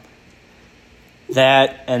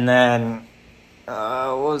that, and then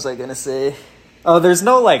what was I going to say? Oh, there's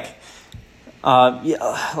no, like,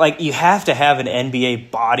 you have to have an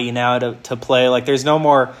NBA body now to play. Like, there's no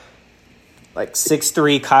more, like,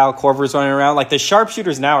 6'3" Kyle Korvers running around. Like, the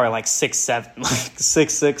sharpshooters now are, like, 6'7", like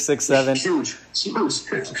 6'6", 6'7". Huge.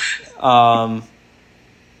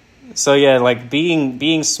 So yeah, like,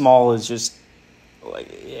 being small is just like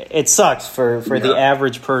it sucks for the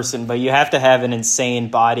average person, but you have to have an insane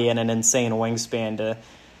body and an insane wingspan to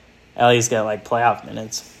at least get like playoff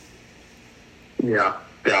minutes. Yeah.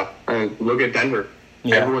 I mean, look at Denver.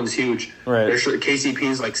 Yeah. Everyone's huge. Right. KCP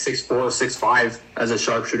is like 6'4", 6'5" as a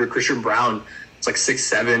sharpshooter. Christian Brown is like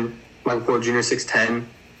 6'7". Michael Porter Jr. 6'10".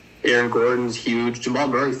 Aaron Gordon's huge. Jamal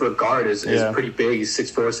Murray for a guard is pretty big. He's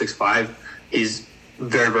 6'4", 6'5". He's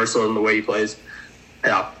very versatile in the way he plays.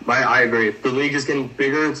 Yeah, I agree. The league is getting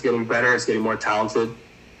bigger. It's getting better. It's getting more talented.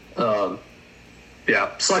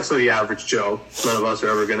 Sucks for the average Joe. None of us are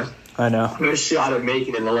ever gonna have a shot at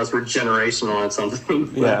making it unless we're generational at something.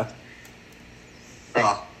 Yeah.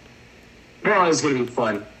 Well, it's gonna be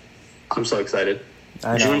fun. I'm so excited.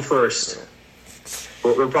 I know. June 1st.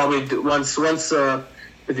 We'll probably do, once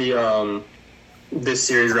this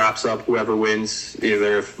series wraps up, whoever wins,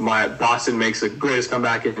 either if Boston makes the greatest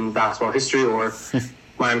comeback in basketball history, or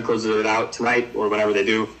Miami closes it out tonight, or whenever they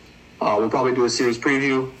do, we'll probably do a series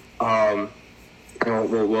preview. And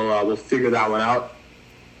we'll figure that one out.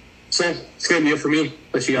 So it's gonna be it for me.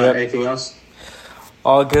 Unless you got anything else?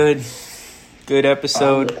 All good. Good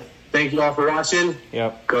episode. Thank you all for watching.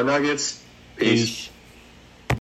 Yep. Go Nuggets. Peace.